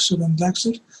getting laxer and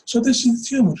laxer. So this is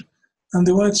the tumor, and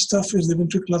the white stuff is the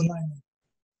ventricular lining.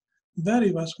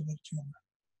 Very vascular tumor.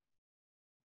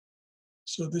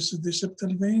 So this is the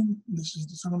septal vein, this is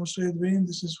the thalamus vein,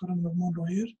 this is foramen of Monro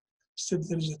here. Still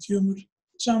there is a tumor.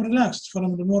 So I'm relaxed,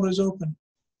 foramen of Monro is open.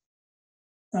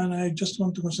 And I just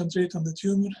want to concentrate on the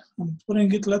tumor. I'm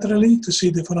putting it laterally to see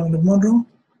the foramen of Monro.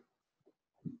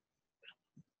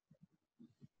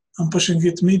 I'm pushing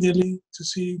it medially to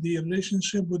see the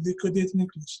relationship with the caudate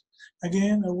nucleus.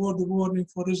 Again, a word of warning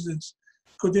for residents.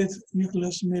 Caudate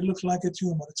nucleus may look like a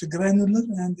tumor. It's a granular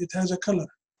and it has a color.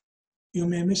 You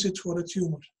may miss it for a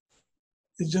tumor.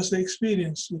 It's just the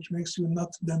experience which makes you not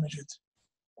damage it.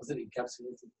 Was it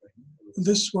encapsulated?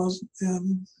 This was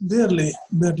barely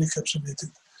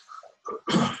encapsulated.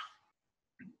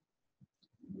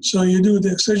 So you do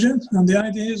the excision, and the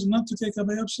idea is not to take a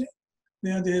biopsy.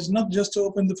 The idea is not just to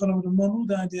open the foramen of Monro.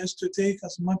 The idea is to take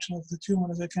as much of the tumor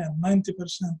as I can,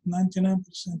 90%,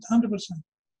 99%, 100%.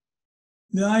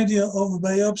 The idea of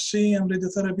biopsy and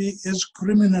radiotherapy is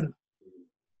criminal,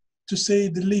 to say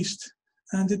the least.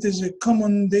 And it is a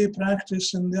common day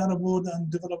practice in the Arab world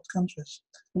and developed countries.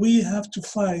 We have to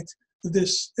fight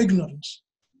this ignorance.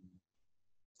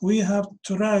 We have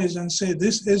to rise and say,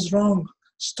 this is wrong,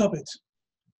 stop it.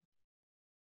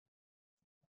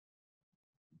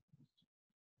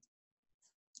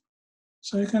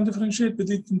 So you can differentiate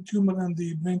between the tumor and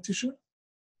the brain tissue.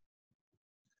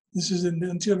 This is in the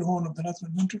anterior horn of the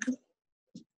lateral ventricle.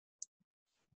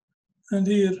 And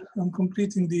here I'm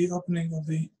completing the opening of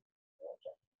the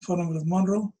foramen of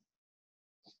Monro.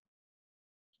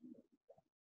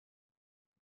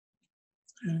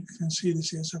 And you can see the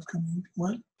CSF coming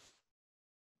well.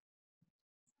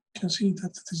 You can see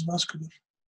that it is vascular.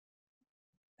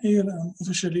 Here I'm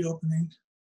officially opening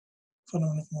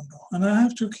foramen of Monro. And I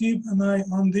have to keep an eye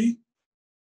on the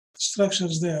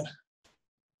structures there,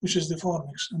 which is the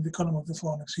fornix and the column of the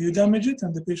fornix. You damage it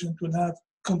and the patient will have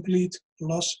complete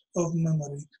loss of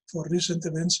memory for recent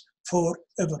events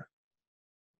forever.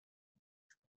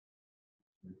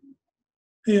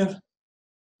 Here,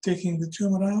 taking the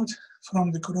tumor out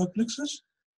from the choroid plexus,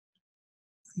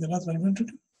 the lateral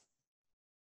ventricle.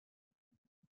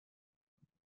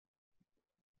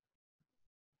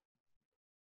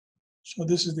 So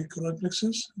this is the choroid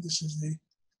plexus. This is the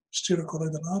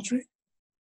stereochoroidal artery.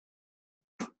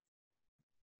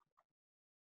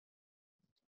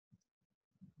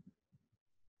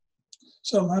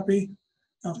 So I'm happy.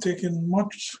 I've taken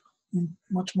much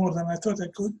more than I thought I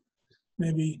could,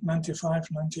 maybe 95,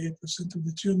 98% of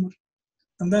the tumor,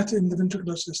 and that in the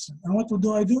ventricular system. And what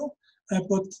do? I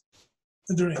put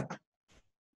a drain.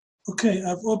 Okay,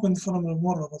 I've opened foramen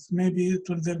motor, but maybe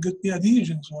there could be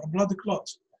adhesions or blood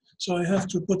clots. So I have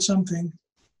to put something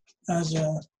as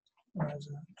a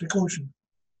precaution.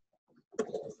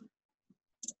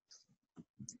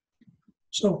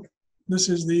 So this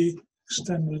is the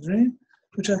external drain,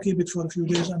 which I keep it for a few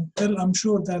days until I'm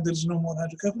sure that there's no more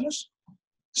hydrocephalus.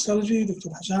 Histology, Dr.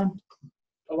 Hassan.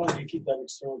 How long do you keep that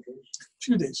external drain?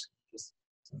 Few days.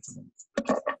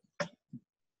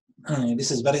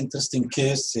 This is very interesting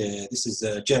case. This is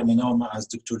germinoma, as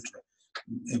Dr.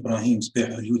 Ibrahim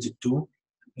Sbeih alluded to.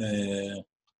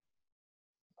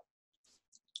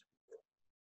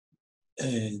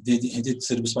 He did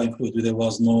cerebrospinal fluid. There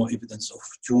was no evidence of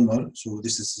tumor, so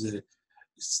this is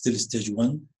still stage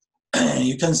 1.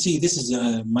 You can see this is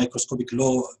a microscopic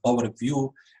low power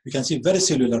view. You can see very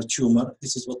cellular tumor.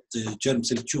 This is what the germ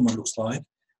cell tumor looks like.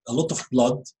 A lot of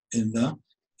blood in the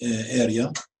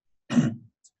area.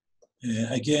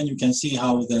 Again, you can see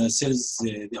how the cells,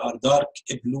 they are dark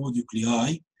blue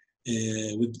nuclei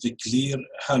with the clear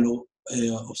halo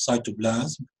of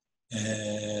cytoplasm.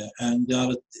 And there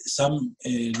are some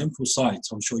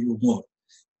lymphocytes. I'll show you more.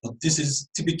 But this is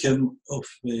typical of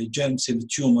germ cell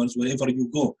tumors wherever you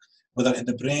go, whether in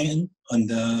the brain, on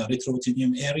the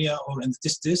retroperitoneum area, or in the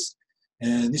testis.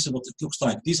 This is what it looks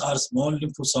like. These are small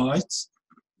lymphocytes.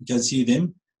 You can see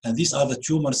them. And these are the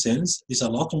tumor cells. There's a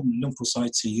lot of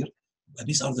lymphocytes here. And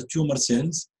these are the tumor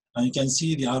cells. And you can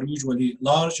see they are usually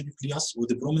large nucleus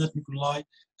with a prominent nuclei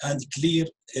and clear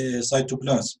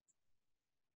cytoplasm.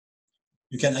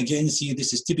 You can again see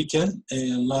this is typical,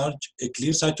 large,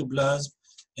 clear cytoplasm,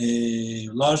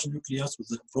 large nucleus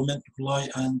with a prominent nuclei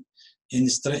and in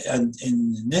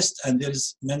nest, and there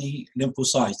is many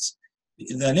lymphocytes.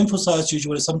 The lymphocytes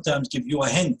usually sometimes give you a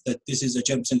hint that this is a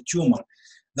germ cell tumor.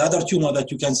 The other tumor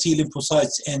that you can see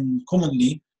lymphocytes in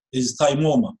commonly is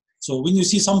thymoma. So when you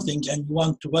see something and you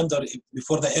want to wonder if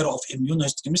before the era of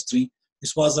immunohistochemistry,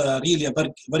 this was really a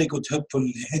very, very good helpful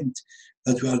hint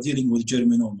that we are dealing with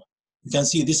germinoma. You can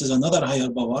see this is another higher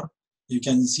power. You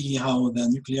can see how the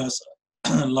nucleus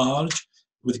large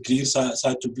with clear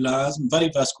cytoplasm, very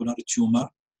vascular tumor,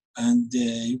 and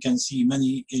you can see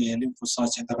many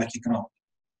lymphocytes in the background.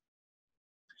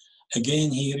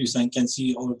 Again, here you can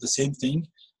see all the same thing.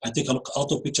 I take a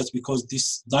lot of pictures because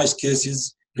these nice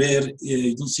cases rare,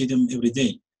 you don't see them every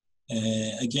day.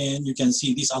 Again, you can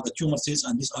see these are the tumor cells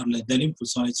and these are the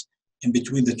lymphocytes in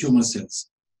between the tumor cells.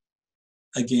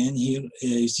 Again, here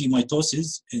you see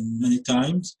mitosis in many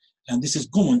times, and this is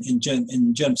common in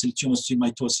germ cell tumors, see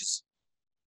mitosis.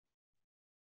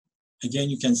 Again,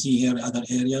 you can see here other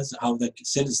areas how the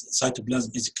cell's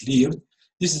cytoplasm is cleared.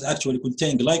 This is actually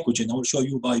containing glycogen. I will show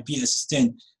you by BS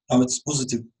stain how it's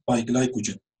positive by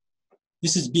glycogen.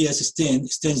 This is BS stain,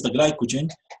 stains the glycogen.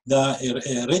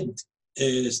 The red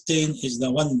stain is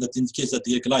the one that indicates that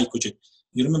the glycogen.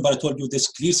 You remember I told you this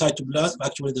clear cytoplasm,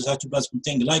 actually the cytoplasm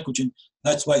contains glycogen,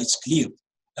 that's why it's clear.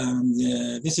 And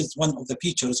this is one of the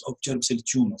features of germ cell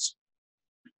tumors.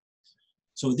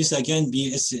 So this again,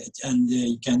 BS, and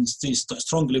you can stay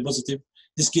strongly positive.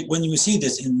 This when you see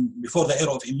this in before the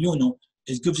era of immuno,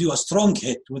 it gives you a strong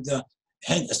hit with the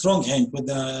strong hint with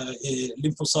the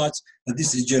lymphocytes that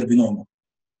this is germinoma.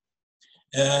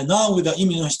 Now with the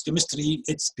immunohistochemistry,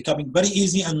 it's becoming very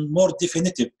easy and more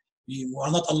definitive. We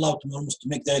are not allowed to almost to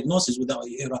make diagnosis with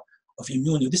the era of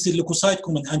immuno. This is leukocyte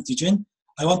common antigen.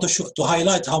 I want to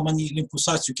highlight how many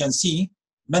lymphocytes you can see.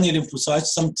 Many lymphocytes.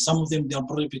 Some of them they are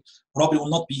probably will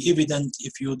not be evident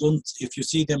if you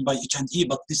see them by H&E,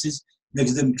 but this is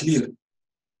makes them clear.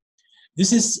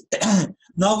 This is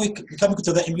now we come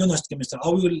to the immunohistochemistry. I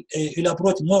will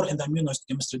elaborate more in the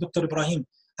immunohistochemistry. Dr. Ibrahim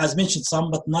has mentioned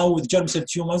some, but now with germ cell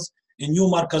tumors, new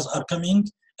markers are coming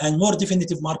and more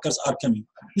definitive markers are coming.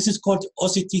 This is called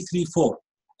OCT34,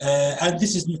 and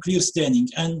this is nuclear staining,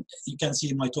 and you can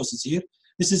see mitosis here.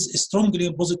 This is a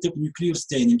strongly positive nuclear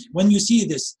staining. When you see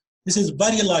this, this is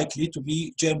very likely to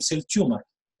be germ cell tumor.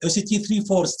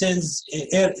 OCT34 stains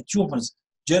tumors,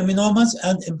 germinomas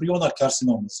and embryonal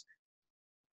carcinomas.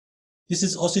 This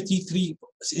is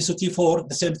OCT4,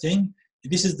 the same thing.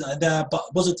 This is the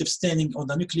positive staining on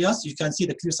the nucleus. You can see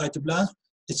the clear cytoplasm.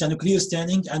 It's a nuclear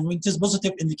staining, and when it is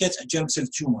positive, indicates a germ cell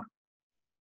tumor.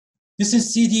 This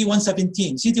is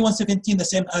CD117. CD117, the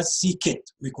same as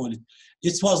c-KIT, we call it.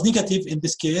 It was negative in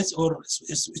this case, or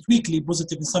it's weakly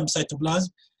positive in some cytoplasm,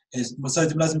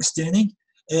 cytoplasmic staining.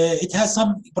 It has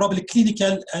some probably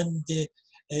clinical, and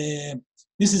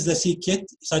this is the c-KIT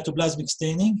cytoplasmic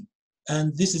staining,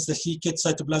 and this is the c-KIT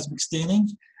cytoplasmic staining.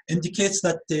 Indicates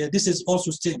that this is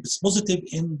also it's positive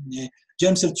in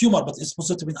germ cell tumor, but it's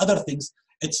positive in other things.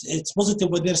 It's positive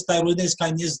when there's thyroidase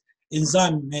kinase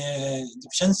enzyme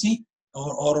deficiency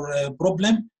or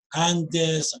problem, and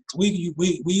we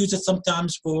use it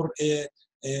sometimes for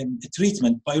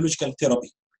treatment, biological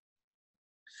therapy.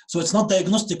 So it's not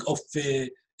diagnostic of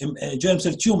germ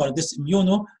cell tumor, this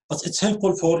immuno, but it's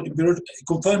helpful for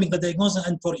confirming the diagnosis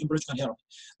and for embryological therapy.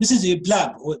 This is a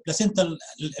BLAB, or placental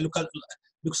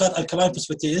leukocyte alkaline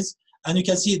phosphatase, and you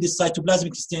can see this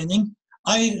cytoplasmic staining.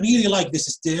 I really like this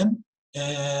stain.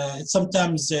 It's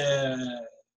sometimes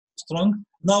strong.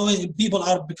 Now people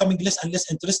are becoming less and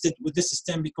less interested with this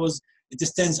stain because it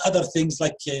stains other things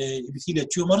like epithelial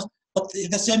tumors. But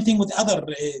the same thing with other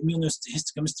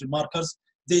immunohistochemistry markers.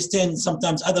 They stain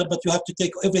sometimes other, but you have to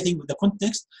take everything with the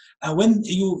context. And when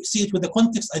you see it with the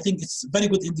context, I think it's very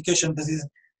good indication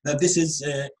that this is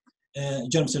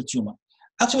germ cell tumor.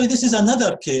 Actually, this is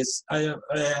another case. I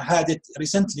had it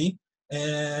recently.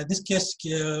 This case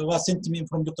was sent to me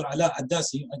from Dr. Ala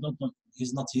Addasi. I don't know,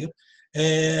 he's not here.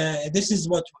 This is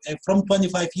what, from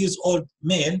 25 years old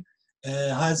male,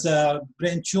 has a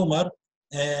brain tumor,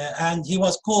 and he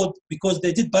was called because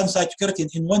they did pancytokeratin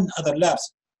in one other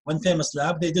labs, one famous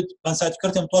lab. They did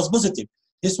pancytokeratin, it was positive.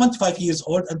 He's 25 years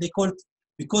old, and they called,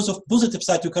 because of positive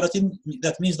cytokeratin,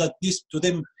 that means that these to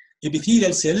them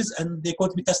epithelial cells, and they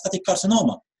called metastatic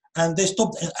carcinoma. And they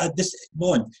stopped at this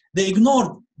point. They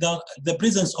ignored the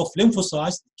presence of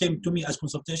lymphocytes. Came to me as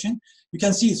consultation. You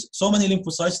can see so many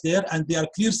lymphocytes there, and they are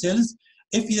clear cells.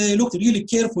 If they looked really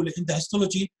carefully in the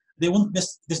histology, they won't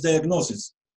miss this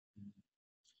diagnosis.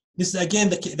 This is again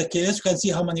the case. You can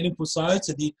see how many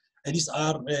lymphocytes. These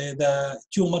are the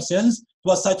tumor cells. It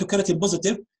was cytokeratin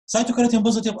positive. Cytokeratin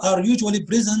positive are usually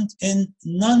present in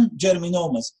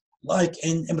non-germinomas, like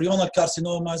in embryonal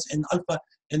carcinomas, in alpha,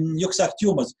 in Yolk-Sac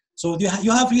tumors. So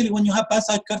you have really, when you have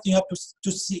pancytokeratin, you have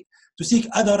to seek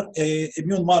other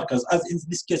immune markers, as in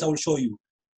this case I will show you.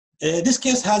 This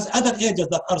case has other areas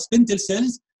that are spindle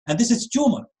cells, and this is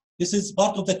tumor. This is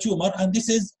part of the tumor, and this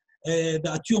is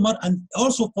the tumor, and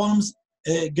also forms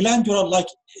glandular-like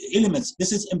elements.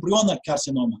 This is embryonal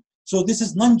carcinoma. So this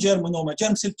is non-germinoma,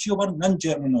 germ cell tumor,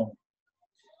 non-germinoma.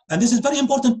 And this is very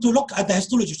important to look at the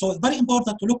histology. So it's very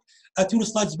important to look at your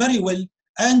slides very well,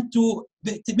 and to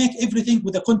make everything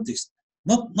with the context,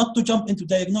 not to jump into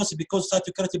diagnosis because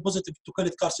cytokeratin positive to call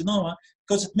it carcinoma,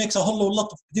 because it makes a whole lot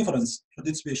of difference for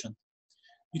this patient.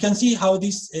 You can see how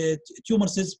these tumor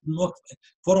cells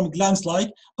form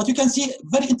glands-like, but you can see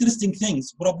very interesting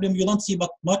things. Problem you don't see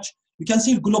much. You can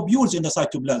see globules in the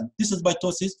cytoplasm. This is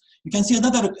mitosis. You can see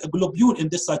another globule in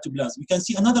this cytoplasm. You can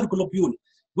see another globule.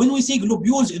 When we see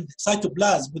globules in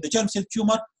cytoplasm with the germ cell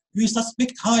tumor, we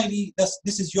suspect highly that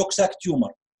this is Yolk-Sac tumor,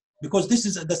 because this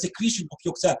is the secretion of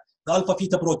Yolk-Sac, the alpha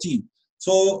feta protein.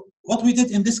 So what we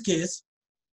did in this case,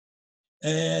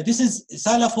 this is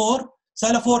SALA4.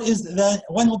 SALA4 is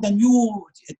one of the new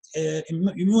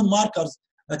immune markers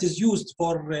that is used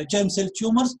for germ cell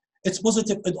tumors. It's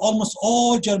positive in almost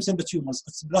all germ cell tumors.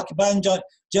 It's BRCA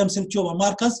germ cell tumor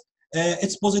markers.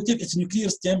 It's positive, it's nuclear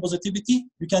stain positivity.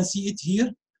 You can see it here.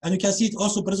 And you can see it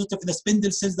also positive in the spindle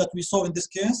cells that we saw in this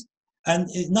case. And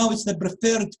now it's the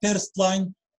preferred first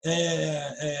line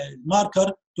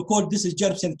marker to call this is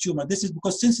germ cell tumor. This is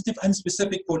because sensitive and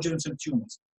specific for germ cell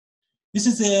tumors. This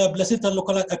is a placental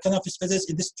localized alkaline phosphatase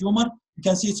in this tumor. You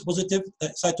can see it's positive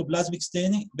cytoplasmic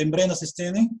staining, membranous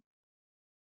staining.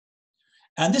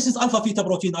 And this is alpha feta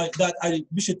protein that I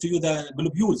mentioned to you, the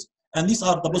globules. And these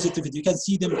are the positivity. You can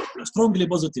see them strongly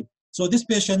positive. So this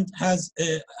patient has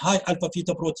high alpha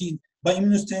feta protein by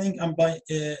immunostaining and by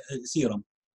serum.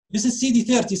 This is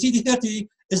CD30. CD30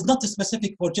 is not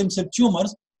specific for germ cell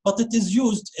tumors, but it is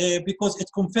used because it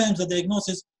confirms the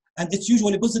diagnosis, and it's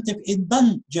usually positive in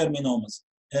non-germinomas.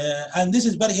 And this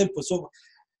is very helpful.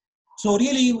 So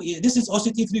really, this is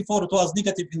OCT34. It was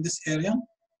negative in this area.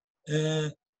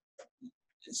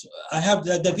 So I have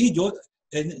the video,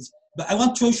 but I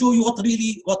want to show you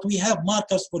what we have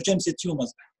markers for germ cell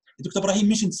tumors. Dr. Ibrahim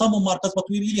mentioned some markers, but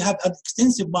we really have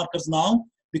extensive markers now,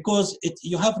 because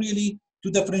you have really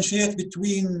to differentiate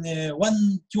between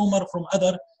one tumor from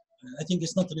other I think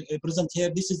it's not present here.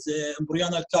 This is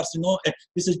embryonal carcinoma.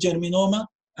 This is germinoma,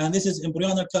 and this is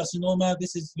embryonal carcinoma.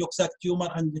 This is yolk sac tumor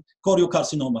and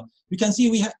choriocarcinoma. You can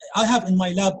see I have in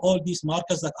my lab all these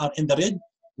markers that are in the red.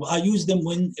 I use them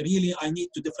when really I need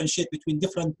to differentiate between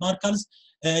different markers.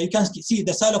 You can see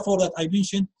the Salo4 that I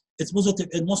mentioned. It's positive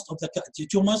in most of the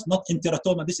tumors, not in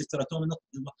teratoma. This is teratoma,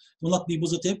 will not be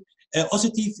positive.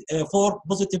 OCT4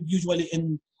 positive usually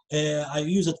in, I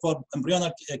use it for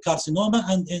embryonal carcinoma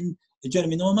and in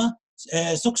germinoma.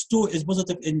 SOX2 is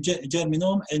positive in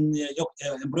germinoma, in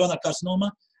embryonal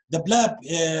carcinoma. The BLAB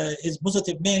is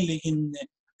positive mainly in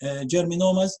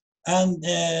germinomas, and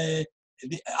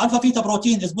the alpha beta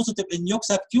protein is positive in yolk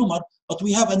sac tumor, but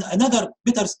we have another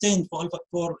better stain for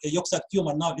yolk sac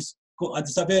tumor now.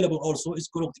 It's available also. It's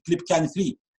called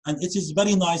ClipCan3, and it is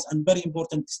very nice and very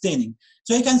important staining.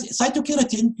 So you can see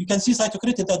cytokeratin. You can see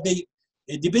cytokeratin that they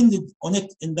depended on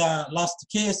it in the last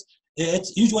case.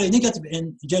 It's usually negative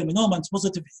in germinoma and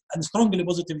positive and strongly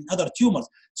positive in other tumors.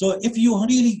 So if you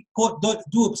really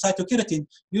do cytokeratin,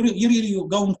 you're really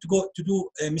going to do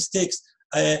mistakes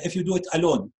if you do it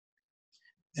alone.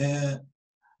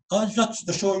 I'll just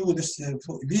to show you this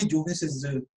video.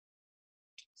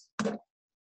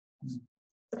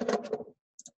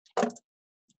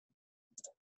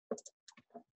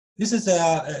 This is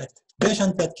a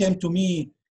patient that came to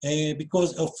me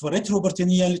because of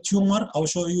retroperitoneal tumor. I'll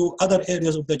show you other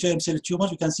areas of the germ cell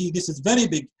tumors. You can see this is very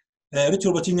big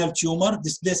retroperitoneal tumor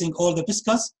displacing all the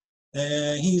viscous.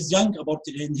 He is young, about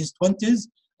in his 20s,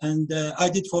 and I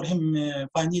did for him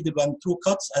fine needle and true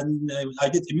cuts, and I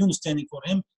did immune staining for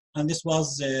him, and this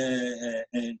was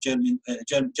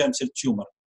germ cell tumor.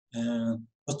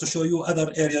 But to show you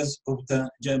other areas of the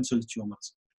germ cell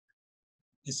tumors.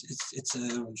 It's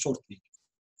a short video.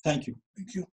 Thank you.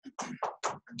 Thank you.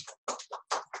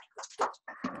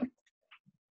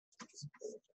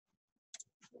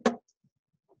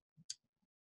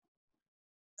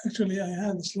 Actually, I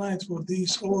had a slide for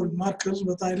these old markers,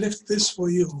 but I left this for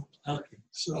you. Okay.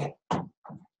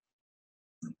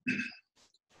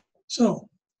 So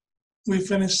we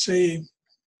finished, say,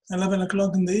 11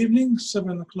 o'clock in the evening,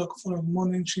 7 o'clock for the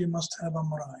morning, she must have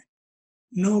MRI.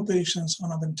 No patients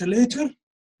on a ventilator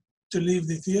to leave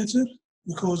the theater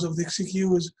because of the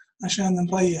excuse عشان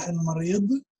نريح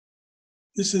المريض.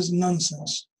 This is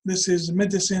nonsense. This is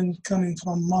medicine coming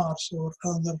from Mars or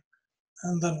other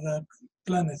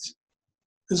planet.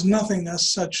 There's nothing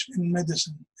as such in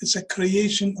medicine. It's a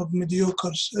creation of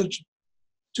mediocre surgery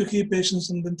to keep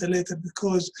patients on ventilator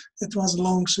because it was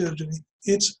long surgery.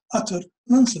 It's utter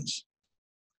nonsense.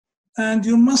 And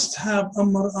you must have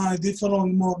MRI the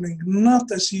following morning, not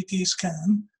a CT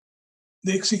scan.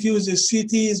 The excuse is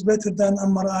CT is better than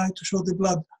MRI to show the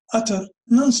blood. Utter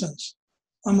nonsense.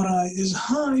 MRI is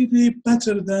highly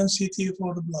better than CT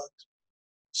for the blood.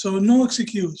 So no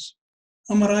excuse.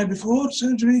 MRI before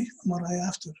surgery, MRI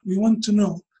after. We want to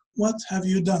know what have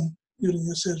you done during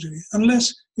your surgery,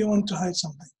 unless you want to hide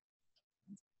something.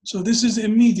 So this is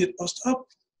immediate post-op.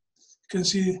 You can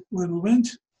see where we went.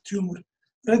 Tumor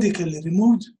radically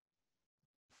removed.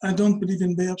 I don't believe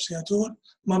in biopsy at all.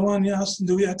 Marwan asked,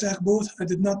 do we attack both? I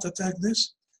did not attack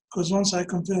this, because once I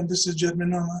confirm this is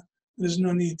germinoma, there is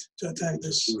no need to attack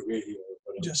this.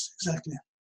 Just exactly.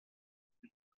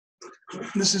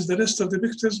 This is the rest of the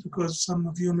pictures, because some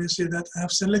of you may say that I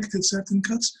have selected certain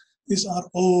cuts. These are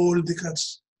all the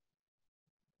cuts.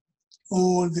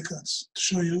 All the cuts, to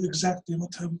show you exactly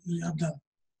what we have done.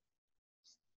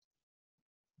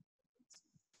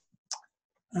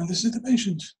 And this is the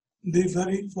patient, the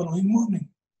very following morning.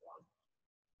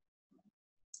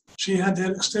 She had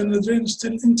her external drain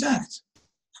still intact,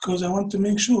 because I want to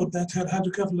make sure that her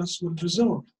hydrocephalus will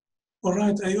resolve. All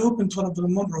right, I opened one of the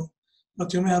monro,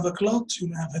 but you may have a clot, you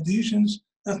may have adhesions,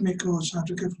 that may cause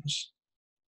hydrocephalus.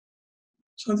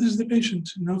 So this is the patient,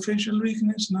 no facial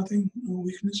weakness, nothing, no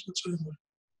weakness whatsoever.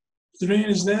 The drain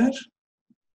is there,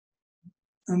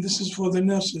 and this is for the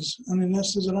nurses. Any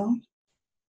nurses around?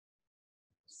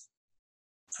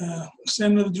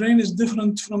 External drain is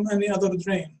different from any other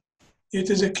drain. It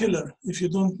is a killer if you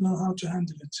don't know how to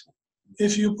handle it.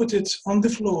 If you put it on the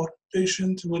floor,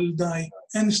 patient will die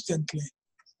instantly,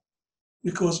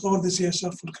 because all the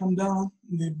CSF will come down,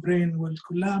 the brain will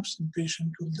collapse, and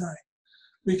patient will die.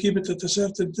 We keep it at a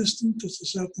certain distance, at a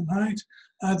certain height.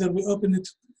 Either we open it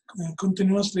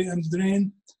continuously and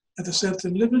drain at a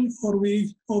certain level, or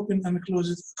we open and close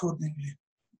it accordingly.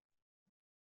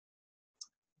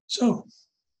 So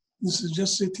this is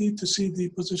just CT to see the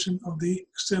position of the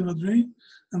external drain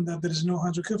and that there is no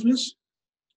hydrocephalus.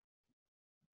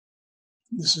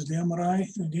 This is the MRI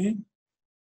again,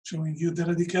 showing you the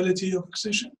radicality of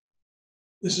excision.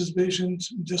 This is patient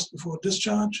just before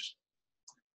discharge.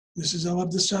 This is our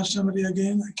discharge summary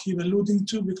again. I keep alluding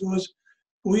to because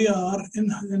we are in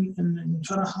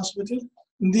Farah Hospital,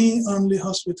 the only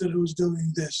hospital who's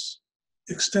doing this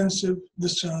extensive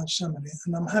discharge summary.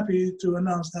 And I'm happy to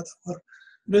announce that our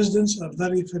residents are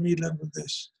very familiar with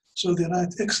this. So they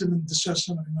write excellent discharge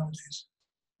summary nowadays.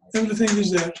 Everything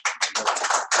is there.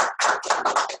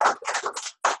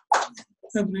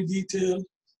 Every detail.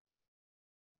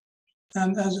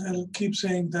 And as I'll keep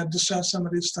saying, that discharge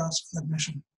summary starts with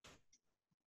admission.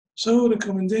 So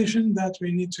recommendation that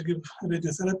we need to give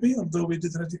radiotherapy, although we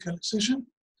did radical excision.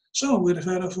 So we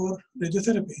refer for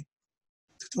radiotherapy.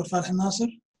 Dr. Farah Nasser,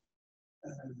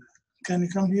 can you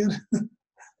come here?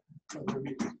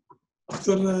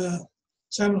 Dr.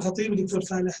 Sam Al-Khatib, Dr.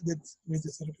 Faleh did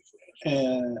radiotherapy.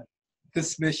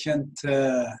 This patient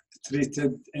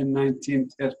treated in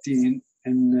 1913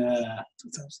 in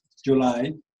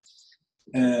July.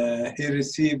 He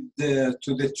received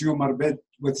to the tumor bed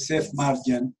with safe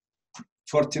margin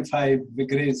 45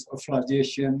 degrees of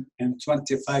radiation and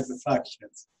 25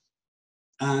 fractions.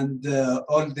 And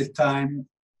all the time,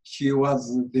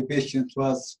 the patient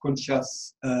was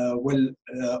conscious, well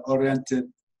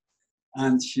oriented,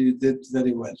 and she did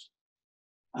very well.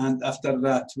 And after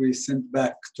that, we sent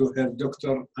back to her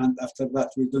doctor, and after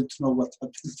that, we don't know what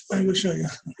happened. I will show you.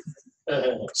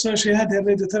 So she had her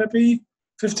radiotherapy,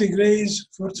 50 grays,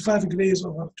 45 grays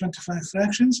over 25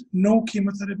 fractions, no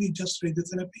chemotherapy, just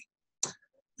radiotherapy.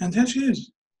 And here she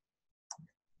is.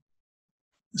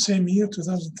 The same year,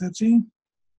 2013,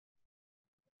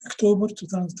 October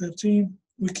 2013.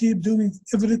 We keep doing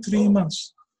every 3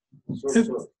 months.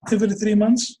 Every 3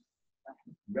 months.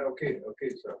 Okay,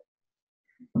 sir.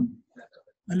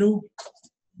 Hello?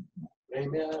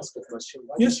 May I ask a question?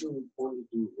 Why Yes. did you only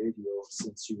do radio,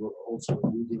 since you were also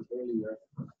alluding earlier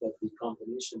that the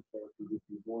combination therapy would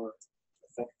be more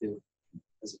effective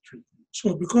as a treatment?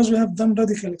 So because we have done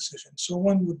radical excision, so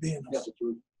one would be enough. Yeah, but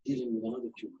you're dealing with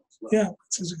another tumor as well. Yeah,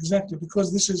 it's exactly,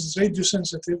 because this is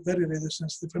radiosensitive, very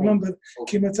radiosensitive. Remember,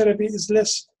 chemotherapy is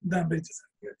less than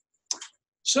radiotherapy.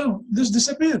 So this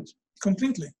disappeared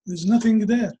completely. There's nothing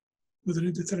there with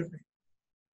radiotherapy.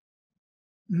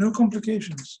 No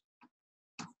complications.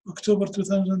 October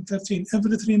 2013,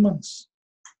 every 3 months.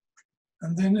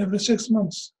 And then every 6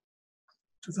 months,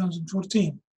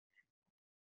 2014.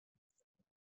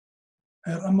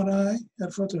 Her MRI,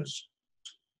 her photos.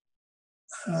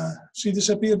 She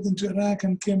disappeared into Iraq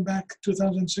and came back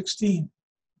 2016.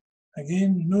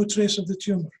 Again, no trace of the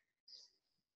tumor.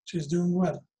 She's doing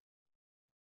well.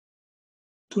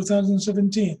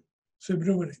 2017,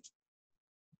 February.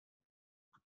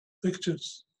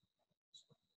 Pictures.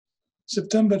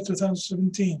 September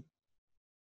 2017.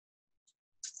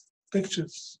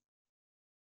 Pictures.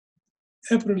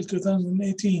 April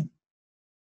 2018.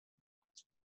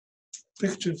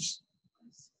 Pictures.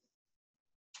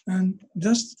 And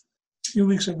just a few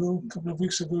weeks ago, a couple of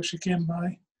weeks ago, she came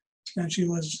by and she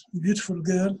was a beautiful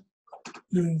girl,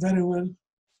 doing very well.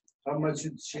 How much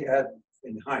did she add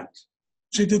in height?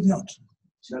 She did not.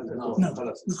 No, No,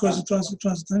 because it was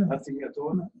nothing at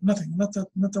all. nothing, not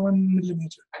a 1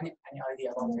 millimeter. Any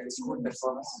idea about her school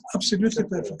performance? Absolutely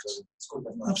perfect. School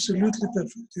performance. Absolutely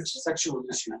perfect, yes. Sexual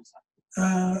issues.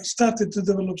 Started to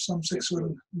develop some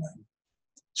sexual.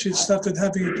 She started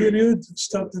having a period,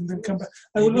 started and then come back.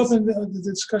 I will open the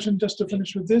discussion just to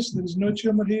finish with this. There is no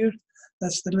tumor here.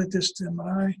 That's the latest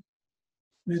MRI,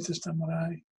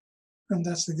 and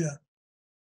that's the girl.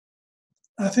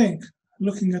 I think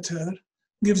looking at her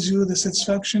gives you the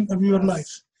satisfaction of your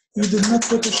life. You did not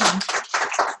put a shunt.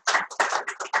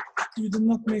 You did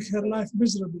not make her life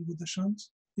miserable with the shunt.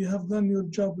 You have done your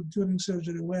job during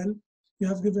surgery well. You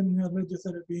have given her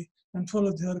radiotherapy and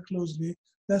followed her closely.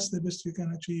 That's the best you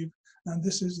can achieve. And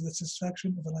this is the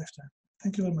satisfaction of a lifetime.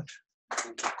 Thank you very much.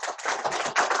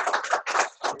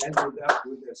 Ended up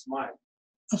with a smile.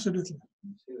 Absolutely.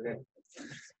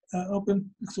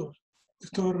 Open,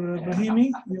 Dr.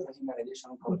 Rahimi.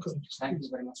 Thank you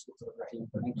very much, Dr. Ibrahim.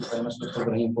 Thank you very much, Dr.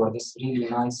 Ibrahim, for this really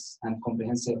nice and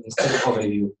comprehensive historic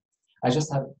overview. I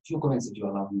just have a few comments, if you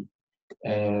allow me.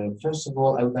 First of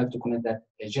all, I would like to comment that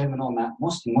germinoma,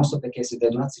 most of the cases, they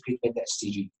do not secrete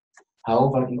beta-HCG.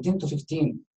 However, in 10 to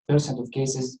 15% of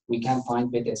cases, we can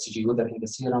find beta-HCG, whether in the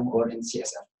serum or in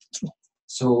CSF.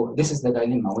 So this is the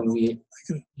dilemma when we,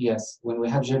 when we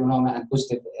have germinoma and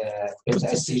positive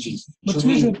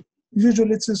beta-HCG.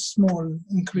 Usually it's a small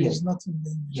increase, not a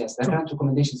big. Yes, the current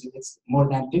recommendations, if it's more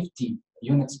than 50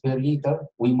 units per liter,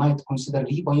 we might consider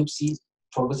rebiopsy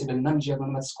for possible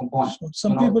non-germinated component. So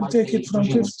some people take it from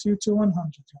 50 to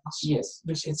 100. Yes,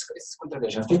 it's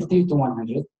controversial. 50 to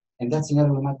 100. In that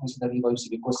scenario, we might consider rebiopsy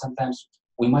because sometimes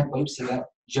we might biopsy the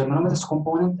germanomatous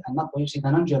component and not biopsy the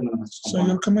non-germanomatous So component.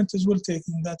 your comment is well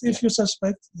taken that if you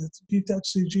suspect that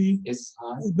beta-HCG, Is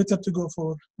high. it's better to go for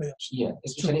biopsy. Yeah,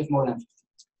 especially if more than 50.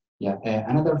 Yeah,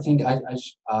 another thing I'd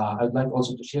like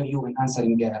also to share you in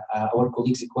answering our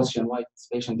colleague's question why this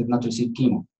patient did not receive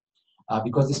chemo.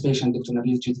 Because this patient, Dr.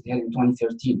 Nabil, treated here in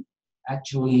 2013.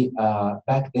 Actually,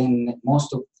 back then,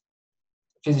 most of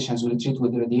physicians will treat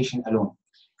with radiation alone.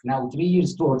 Now,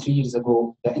 2 or 3 years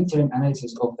ago, the interim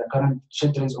analysis of the current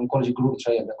Children's Oncology Group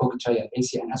trial, the COVID trial,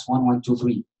 ACNS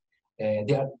 1123,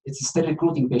 it's still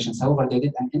recruiting patients. However, they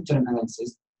did an interim analysis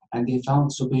and they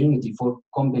found superiority for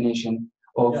combination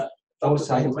of four You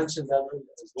sides. mentioned that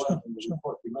as well in the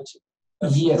report. You mentioned.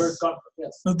 Yes.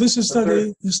 Yes. But this is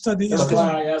study is That's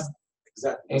why I asked.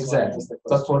 Exactly. Exactly.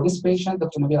 But for this patient,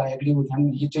 Dr. Nabil, I agree with him.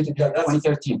 He treated in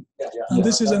 2013. and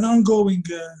this is an ongoing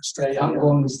study.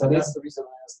 Ongoing study. That's the reason I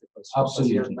asked the question.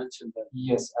 Absolutely. You had mentioned that.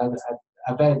 Yes,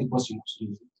 a very good question,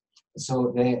 absolutely. So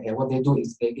what they do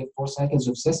is they give 4 cycles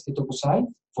of cis etoposide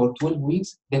for 12 weeks.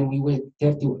 Then we wait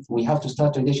 30. We have to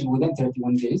start radiation within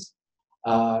 31 days.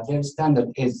 Their standard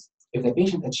is if the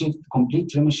patient achieved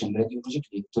complete remission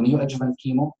radiologically to neoadjuvant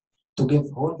chemo, to give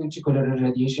whole ventricular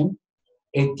radiation,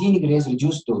 18 degrees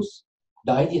reduced dose.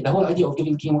 The whole idea of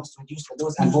giving chemo is to reduce the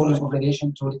dose and volume of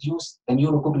radiation to reduce the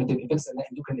neurocognitive effects and the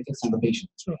endocrine effects on the patient.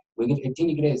 Sure. We give 18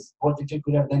 degrees whole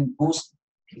ventricular, then boost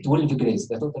 12 degrees.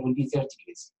 The total will be 30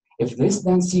 degrees. If less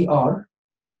than CR,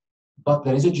 but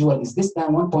the residual is less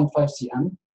than 1.5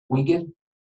 cm, we give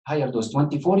higher dose,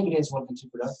 24 degrees whole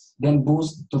ventricular, then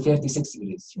boost to 36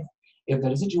 degrees. Sure. If the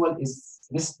residual is,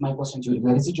 this is my question to you, if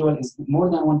the residual is more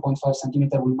than 1.5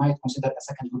 centimeter, we might consider a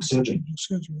second look surgery.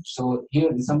 So here,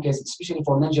 in some cases, especially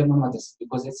for non-germanomatous,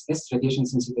 because it's this radiation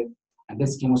sensitive and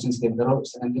this chemosensitive, the role of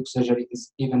second look surgery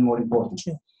is even more important.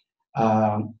 Sure.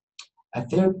 A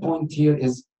third point here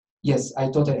is, yes,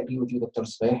 I totally agree with you, Dr.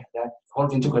 Sbeih, that whole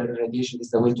ventricular irradiation is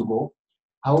the way to go.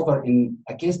 However, in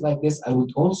a case like this, I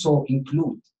would also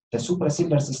include the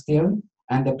supracellular cistern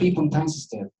and the prepontine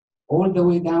cistern, all the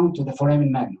way down to the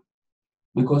foramen magnum,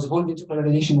 because whole ventricular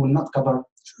radiation will not cover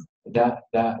the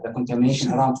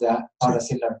contamination around the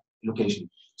parasellar location.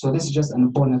 So this is just an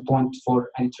important point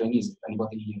for any trainees,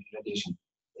 anybody in radiation.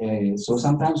 So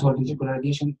sometimes whole ventricular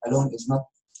radiation alone is not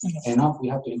enough. We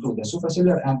have to include the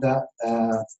supracellular and the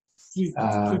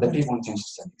prepontine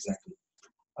cistern, exactly.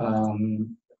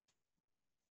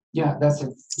 Yeah, that's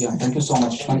it. Yeah, thank you so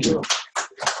much. Thank you.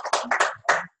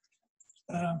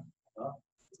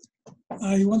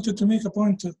 I wanted to make a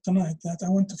point tonight that I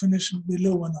want to finish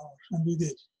below 1 hour, and we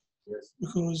did. Yes.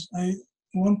 Because I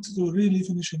want to really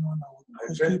finish in 1 hour.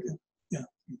 People, yeah,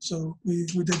 so we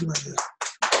did well there.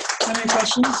 Any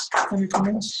questions? Any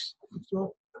comments?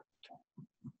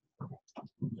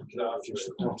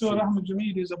 Dr. Ahmed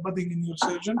Jamil is a budding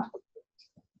neurosurgeon.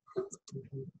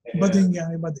 budding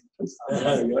يعني budding.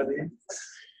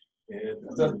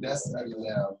 بدي أسأل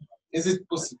is it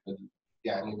possible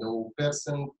يعني لو 0.1%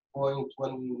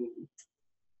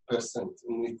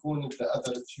 إنه يكون the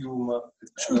other tumor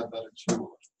another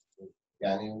tumor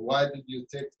يعني why did you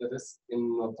take the risk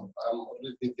إنه طب I'm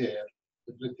already there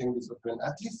everything is open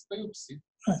at least biopsy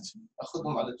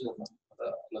أخذهم على جنب.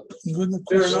 Good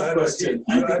Fair enough question.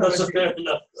 That's a fair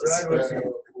enough.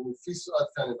 وفي سؤال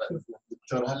ثاني بعد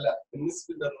دكتور هلا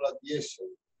بالنسبة للراديشن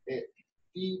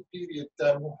في period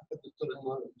time هو حكى الدكتور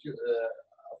إنه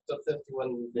after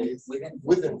 31 days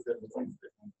within 31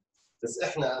 days بس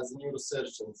إحنا as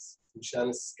neurosurgeons مشان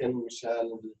السكن مشان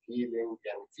الهيلينج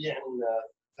يعني في عندنا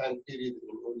time period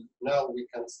بنقول now we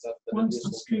can start the Once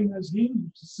the skin has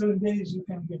healed, 7 days you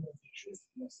can give radiation.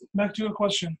 Back to your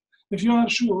question. If you are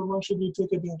sure, why should you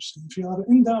take a biopsy? If you are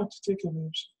in doubt, take a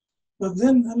biopsy. But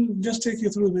then I'll just take you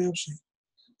through the biopsy.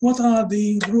 What are the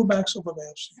drawbacks of a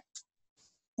biopsy?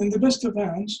 In the best of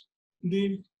hands, the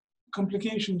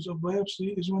complications of biopsy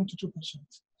is 1 to 2%.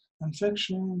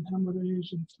 Infection, hemorrhage,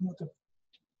 and whatever.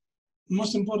 The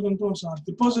most important ones are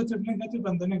the positive negative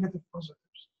and the negative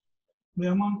positives. The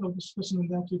amount of the specimen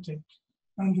that you take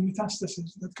and the metastasis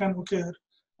that can occur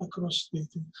across the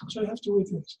thing. So you have to wait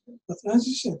this. But as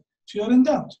you said, if you are in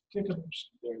doubt, take a biopsy.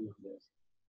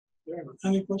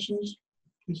 Any questions?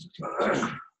 Please.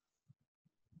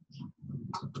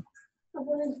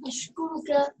 أولاً أشكرك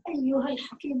أيها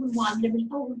الحكيم المعلم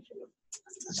الأول في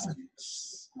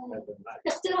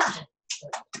اقتراح.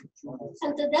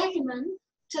 أنت دائما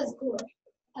تذكر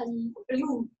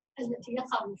العيوب التي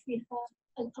يقع فيها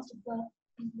الأطباء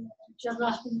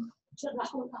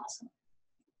جراحو الأعصاب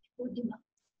والدماغ.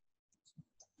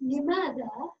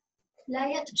 لماذا لا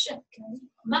يتشكل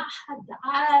معهد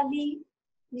عالي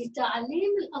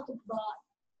لتعليم الأطباء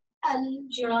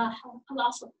الجراحة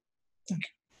العصب.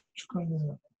 شكرا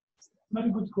جزيلا. Very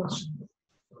good question.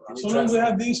 So long we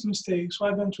have these mistakes,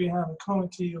 why don't we have a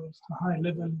committee of a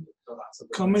high-level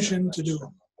commission to do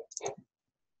it?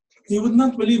 You would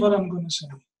not believe what I'm going to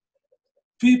say.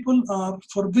 People are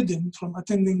forbidden from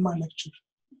attending my lecture.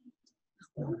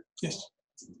 Yes.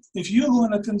 If you go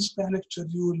and attend Sbeih lecture,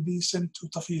 you will be sent to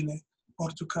Tafile or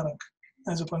to Karak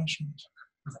as a punishment.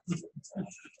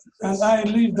 And I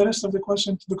leave the rest of the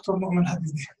question to Dr. Mu'min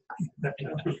Habibi.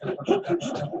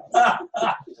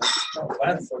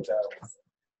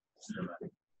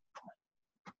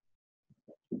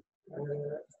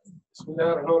 بسم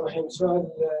الله الرحمن الرحيم.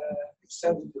 سؤال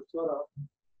الأستاذ الدكتورة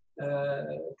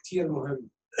كثير مهم،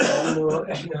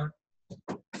 لأنه إحنا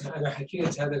أنا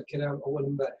حكيت هذا الكلام أول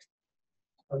امبارح.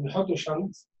 بنحط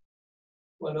شنط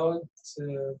وأنا قلت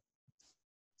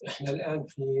إحنا الآن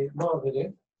في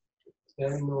معضلة،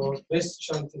 لأنه best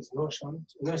شنط is no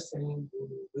شنط، وناس ثانيين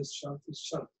بيقولوا best شنط is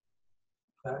شنط.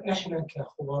 فإحنا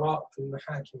كخبراء في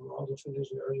المحاكم وعضو في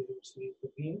اللجنة العليا للمسؤولية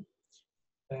الطبية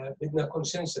بدنا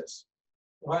كونسنسس،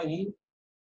 رأي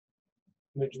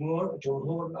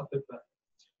جمهور الأطباء.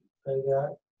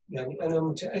 فإذا يعني أنا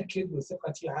متأكد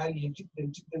وثقتي عالية جدا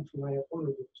جدا فيما يقوله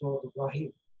الدكتور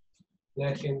إبراهيم،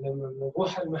 لكن لما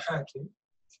نروح المحاكم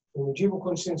ونجيبوا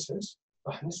كونسنسس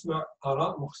راح نسمع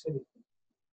آراء مختلفة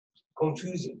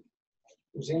confusing.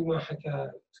 وزي ما حكى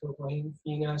الدكتور إبراهيم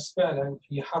في ناس فعلا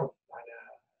في حرب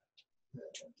على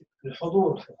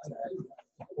الحضور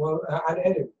وعلى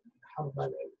العلم، حرب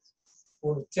على العلم.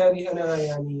 وبالتالي أنا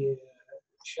يعني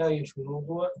شايف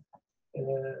الموضوع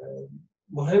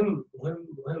مهم مهم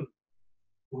مهم،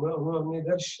 وما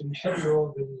بنقدرش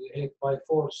نحله هيك باي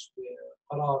فورس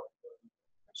بقرار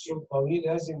سلطوي.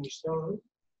 لازم يشتغلوا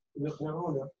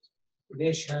ويقنعونا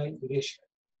ليش هاي وليش هاي.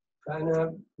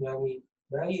 فأنا يعني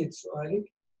بأيد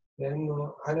سؤالك،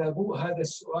 لأنه على ضوء هذا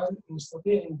السؤال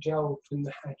نستطيع نجاوب في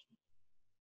المحاكم.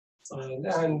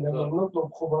 الآن لما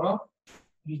نطلب خبراء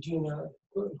بيجينا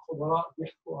الخبراء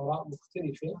بيحكوا آراء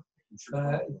مختلفة،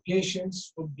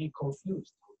 فالبيشنتس will be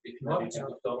confused.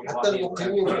 حتى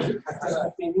المقيمين ممكن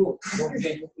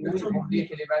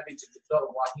اللي ما بيجي الدكتور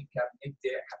ابراهيم كان انت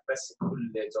حبست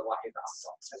كل جراحة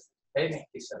اعصاب. هي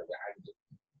نحكي شغله عادي،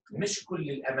 مش كل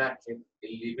الاماكن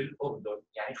اللي بالاردن،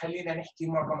 يعني خلينا نحكي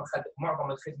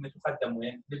معظم الخدمه تقدم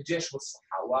وين؟ بالجيش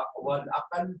والصحه،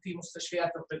 والاقل في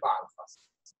مستشفيات القطاع الخاص.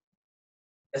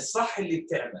 الصح اللي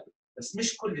بتعمل، بس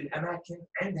مش كل الاماكن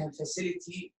عندها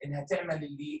الفاسيلتي انها تعمل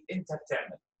اللي انت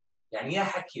بتعمل. يعني يا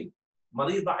حكيم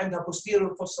مريضه عندها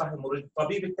بوستيريور فوسا هيموريج،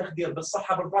 طبيب التخدير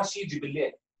بالصحه برضاش يجي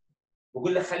بالليل،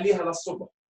 بقول لك خليها للصبح.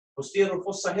 بوستيريور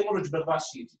فوسا هيموريج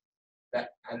برضاش يجي.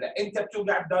 هلا انت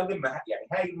بتوقع بدالمه. يعني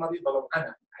هاي المريضه لو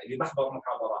انا اللي بحضر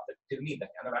محاضراتك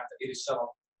تلميذك، انا بعتبر لي الشرف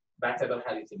بعتبر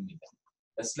حالي تلميذك،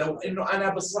 بس لو انه انا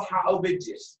بالصحه او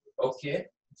بالجيش اوكي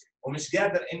ومش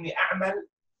قادر اني اعمل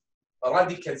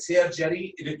راديكال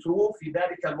سيرجري لترو في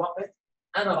ذلك الوقت،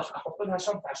 انا راح احط لها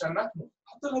شنطه عشان ما تموت،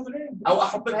 احط لها درين او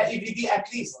احط لها اي في دي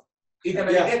اتليست. اذا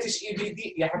ما لقيتش اي في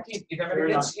دي يا حكيم، اذا ما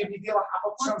لقيتش اي في دي راح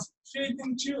احط شنطه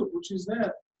feeding tube which is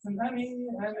there and any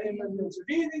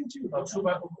feeding tube. طب شو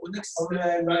بقى ونكست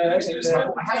هاي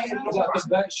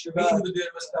اطباء الشباب،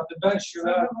 اطباء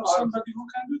الشباب somebody who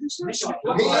can do this. مش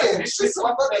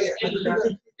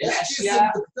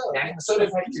الاشياء يعني سوري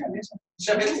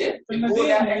شغلتين.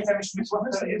 الاولى انت مش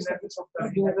متوفر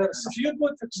If you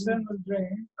put external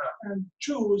drain and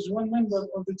choose one member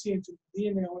of the team to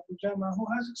Medina or Pajama who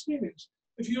has experience.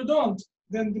 If you don't,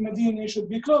 then the Medina should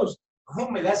be closed.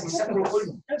 هم لازم يسافروا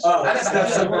كلهم. انا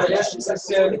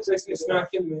اسمع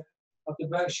كلمه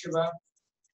اطباء الشباب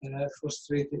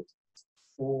frustrated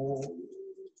ومش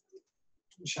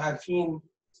عارفين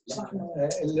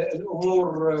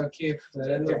الامور كيف،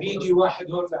 لانه بيجي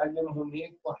واحد هون بعلمهم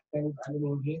هيك، واحد ثاني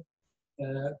بعلمهم هيك،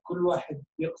 كل واحد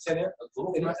يقتنع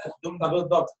الظروف ما تخدم.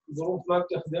 بالضبط، الظروف ما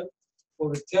بتخدم،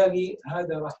 وبالتالي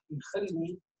هذا راح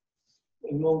يخلي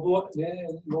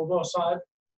الموضوع صعب.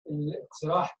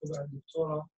 الاقتراح تبع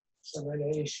الدكتورة سبع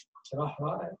العيش اقتراح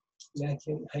رائع،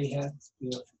 لكن هيهات.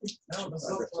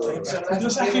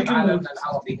 بس احكي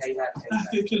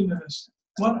كلمة بس.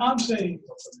 What I'm saying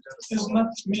is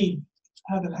not me.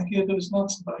 هذا الحكي is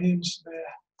not Ibrahim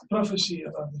Sbeih prophecy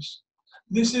about this.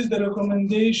 This is the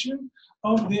recommendation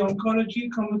of the Oncology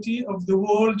Committee of the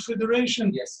World Federation.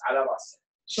 Yes, على راسي.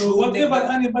 So whatever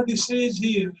anybody says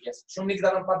here. Yes. شو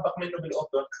بنقدر نطبق منه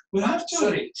بالأردن؟ We have to.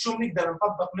 سوري، شو بنقدر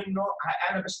نطبق منه؟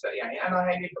 أنا بس يعني أنا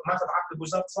هاي ماخذ عقد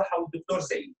وزارة الصحة والدكتور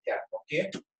زي كان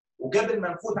أوكي؟ وقبل ما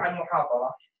نفوت على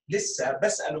المحاضرة لسه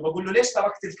بسأله بقول له ليش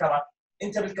تركت الكرك؟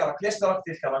 أنت بالكرك ليش تركت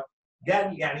الكرك؟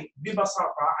 قال يعني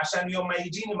ببساطه عشان يوم ما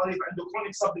يجيني مريض عنده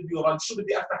كرونيك سب بيورال شو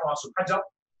بدي افتح راسه بحجر؟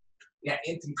 يعني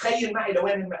انت متخيل معي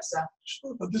لوين المأساة؟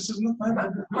 But this is not my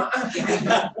problem.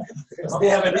 They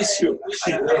have an issue.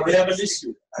 They have an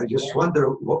issue. I just wonder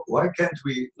why can't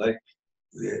we, like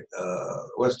the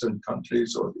Western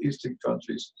countries or the Eastern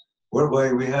countries, whereby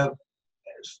we have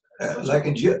like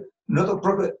not a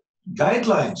proper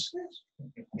guidelines.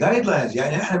 Guidelines.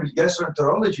 يعني احنا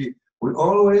بالgastroenterology we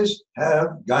always have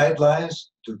guidelines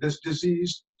to this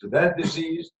disease, to that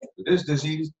disease, to this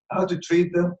disease, how to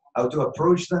treat them, how to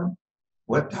approach them,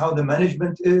 how the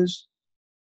management is.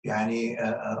 Yani,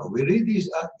 we read these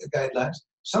guidelines.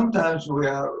 Sometimes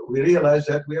we realize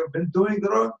that we have been doing the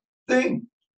wrong thing,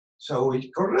 so we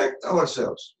correct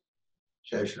ourselves.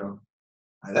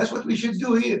 And that's what we should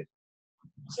do here.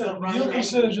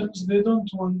 Neurosurgeons, they don't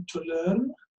want to learn.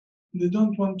 They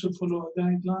don't want to follow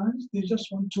guidelines. They just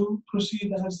want to proceed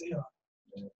as they are.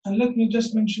 And let me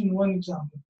just mention one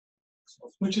example,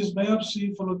 which is biopsy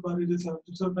followed by radiotherapy.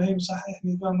 Dr. Bahim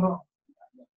صححني if I'm wrong.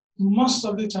 Most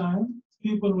of the time,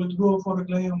 people would go for a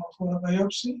glioma for a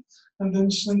biopsy and then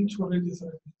send for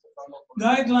radiotherapy.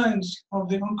 Guidelines of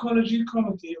the Oncology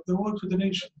Committee of the World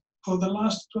Federation for the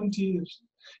last 20 years.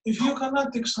 If you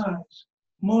cannot excise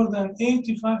more than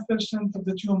 85% of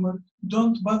the tumor,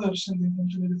 don't bother sending them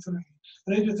to radiotherapy.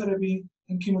 Radiotherapy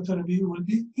and chemotherapy will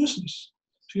be useless.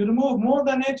 If you remove more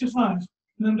than 85,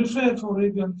 then refer for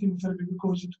radio and chemotherapy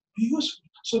because it will be useful.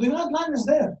 So the guideline is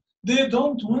there. They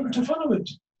don't want to follow it.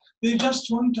 They just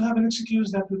want to have an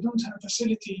excuse that we don't have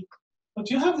facility.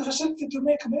 But you have the facility to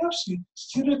make a biopsy,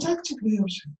 stereotactic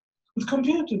biopsy, with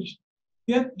computers.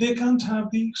 Yet they can't have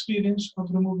the experience of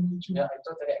removing the tumor. Yeah, I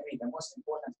totally agree. The most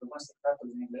important prognostic factor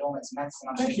in glioma is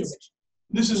maximum Thank you. resection.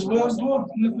 This is where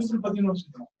everybody knows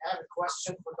it. I have a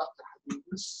question for Dr. Habib.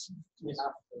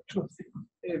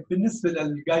 بالنسبة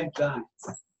للجايد لاينز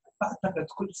أعتقد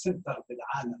كل سنتر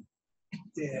بالعالم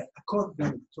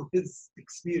according to his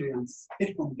experience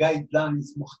لهم جايد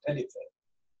لاينز مختلفة.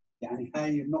 يعني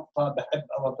هاي النقطة بحب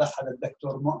أوضحها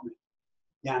للدكتور مؤمن.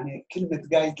 يعني كلمة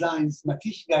جايد لاينز ما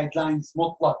فيش جايد لاينز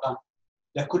مطلقة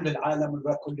لكل العالم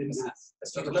ولكل الناس.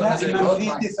 دائما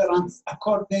في difference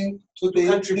according to the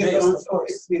difference of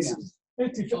experience. 80%,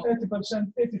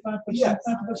 85%.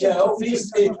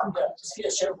 في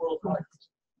أشياء worldwide.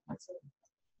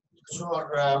 دكتور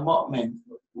مؤمن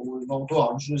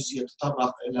والموضوع بجوز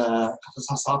يتطرق إلى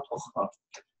اختصاصات أخرى.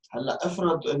 هلا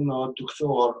افرض إنه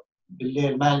الدكتور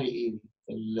بالليل ما لقي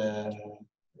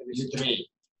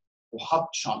الدري وحط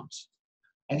شنط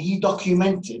and he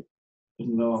documented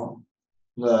إنه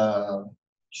the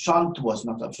shunt was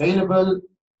not available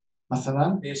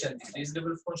مثلا. Patient decreased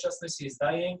level of consciousness, he is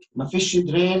dying. ما فيش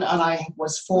درين and I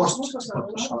was forced to put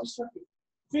the shunt.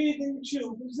 Feeding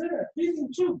tube is there. Feeding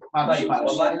tube. طيب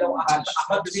والله لو أحد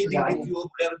فيديو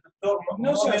غير الدكتور مؤمن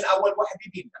أول واحد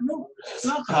يدينا.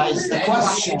 Guys, the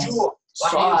question.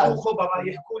 راح يجوا خبراء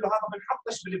يحكوا له هذا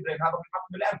بنحطش بالبرين هذا بنحط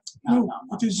بالأنف.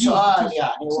 سؤال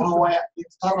يعني وهو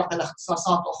يتطرق إلى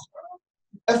اختصاصات أخرى.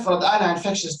 افرض أنا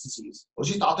infectious disease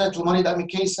وجيت أعطيت المريض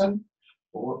أميكيسن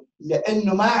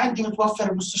لأنه ما عندي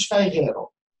متوفر بمستشفى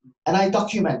غيره and I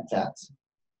document that.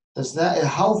 Does that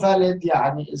how valid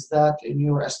يعني is that in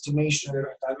your estimation؟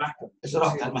 إذا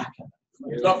رحت على المحكمة.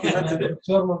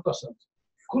 دكتور منتصر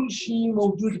كل شيء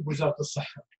موجود بوزارة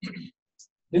الصحة.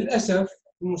 للأسف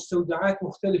المستودعات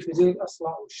مختلفة زي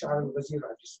الأصلع والشعر الغزير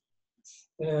على الجسم.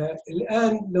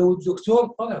 الآن لو الدكتور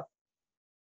طلب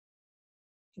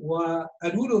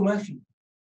وقالوا له ما في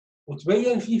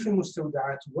وتبين فيه في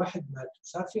المستودعات وواحد مات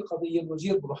وصار في قضية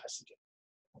الوزير بروح السجن.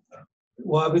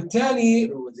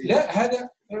 وبالتالي لا هذا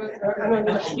انا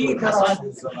بحكي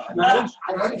ترى معلش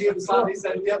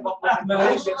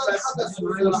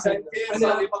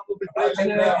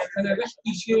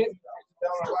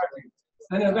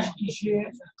انا بحكي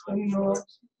شيء انه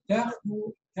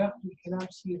تاخذوا الكلام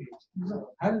سيريس.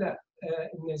 هلا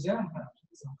النزاهه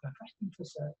ومكافحه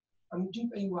الفساد عم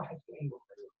نجيب اي واحد في اي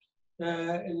وقت.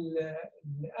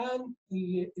 الان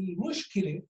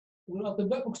المشكله انه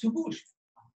الاطباء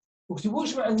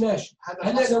بكتبوش مع الناس.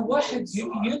 هلا لو واحد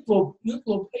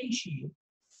يطلب اي شيء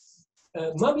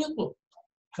ما بيطلب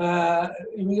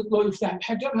فيطلب يفتح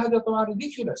الحجر هذا طبعا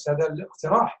ريديكولس هذا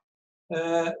الاقتراح.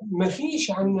 ما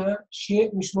فيش عندنا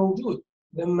شيء مش موجود.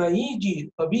 لما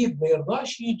يجي طبيب ما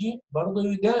يرضاش يجي برضه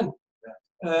يدان.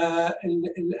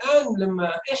 الان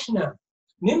لما احنا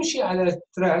نمشي على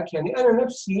التراك يعني انا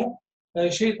نفسي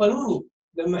شيء قانوني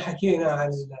لما حكينا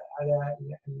على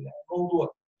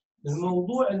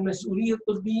الموضوع المسؤولية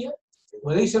الطبية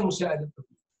وليس المساعدة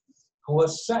الطبية. هو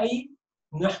السعي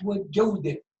نحو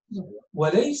الجودة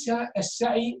وليس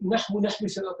السعي نحو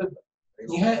نحبس الأطباء.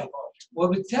 نهائي.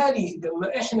 وبالتالي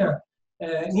لما احنا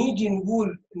نيجي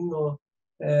نقول انه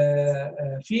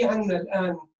في عندنا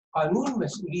الان قانون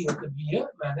مسؤوليه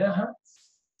طبيه، معناها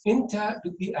انت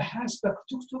بدي احاسبك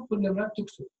تكتب ولا ما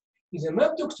بتكتب. اذا ما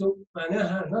بتكتب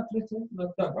معناها not written not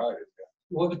done.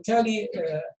 وبالتالي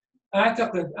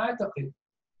اعتقد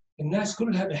الناس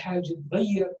كلها بحاجه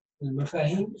تغير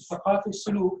المفاهيم، الثقافه،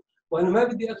 السلوك. وانا ما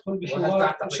بدي ادخل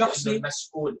بحوار شخصي.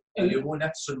 المسؤول اللي هو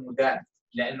نفسه المدان،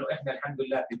 لانه احنا الحمد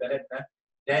لله في بلدنا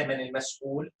دائما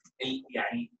المسؤول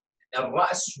يعني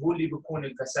الراس هو اللي بيكون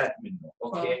الفساد منه.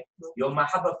 اوكي، يوم ما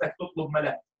حضرتك تطلب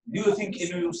ملف do you think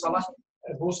انه يوصلك؟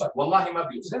 بوصل. والله ما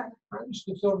بيوصل. لا معلش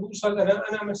دكتور، بوصل.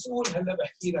 انا مسؤول. هلا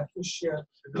بحكي لك مش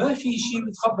ما في شيء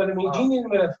بتخبى لما يجيني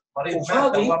الملف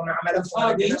وفاضي.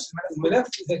 الملف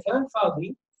اذا كان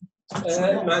فاضي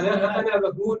معناها انا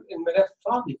بقول الملف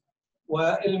فاضي،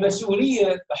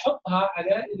 والمسؤوليه بحطها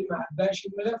على اللي ما عباش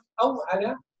الملف او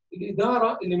على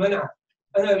الاداره اللي منعه.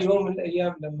 انا اليوم من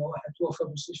الايام لما واحد توفى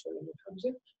بمستشفى الامير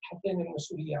حمزه حطينا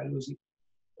المسؤوليه على الوزير،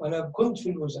 وانا كنت في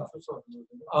الوزاره.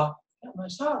 ما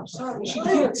صار مش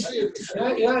كثير.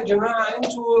 يا جماعه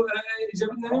انتم اذا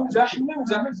بدنا نمزح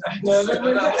احنا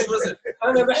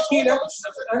انا بحكي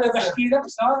لك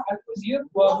صار على الوزير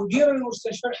ومدير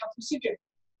المستشفى حط في السجن.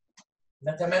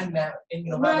 نتمنى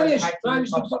انه معلش لا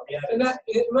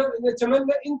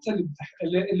نتمنى انت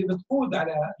اللي بتقود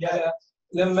على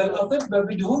لما الاطباء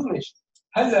بدهمش.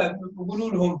 هلا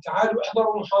بيقولوا لهم تعالوا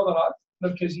احضروا محاضرات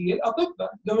مركزيه،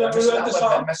 الاطباء بدهم يعملوا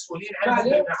اعتصام. المسؤولين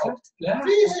عنهم. لا في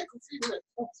هيك وفي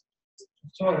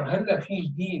دكتور. هلا في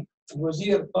جديد،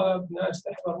 الوزير طلب ناس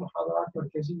تحضر محاضرات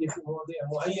مركزيه في مواضيع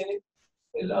معينه.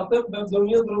 الاطباء بدهم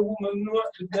يضربوا ممنوع،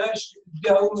 بدناش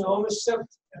تداوم يوم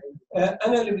السبت.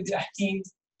 انا اللي بدي احكيه،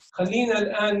 خلينا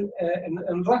الان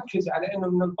نركز على انه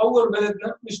بدنا نطور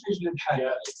بلدنا مش نجلد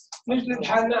حالنا. نجلد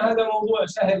حالنا هذا موضوع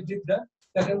سهل جدا،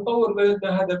 لكن نطور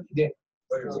بلدنا هذا بايدينا.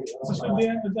 بس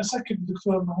بدي اسكت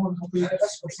الدكتور محمود الخطيب. I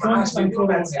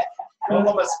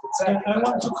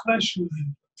want to crash with you.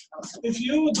 If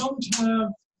you don't have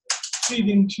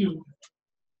feeding tube,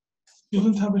 you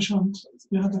don't have a shunt,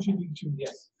 you have a feeding tube.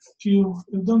 If you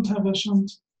don't have a shunt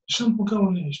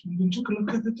مكون ايش؟ من ventricular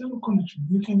catheter or connection.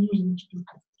 You can use ventricular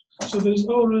catheter. So there is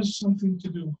always something to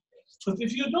do. But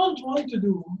if you don't want to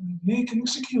do, make an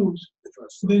excuse,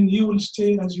 then you will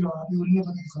stay as you are. You will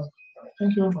never improve.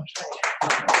 Thank you very much.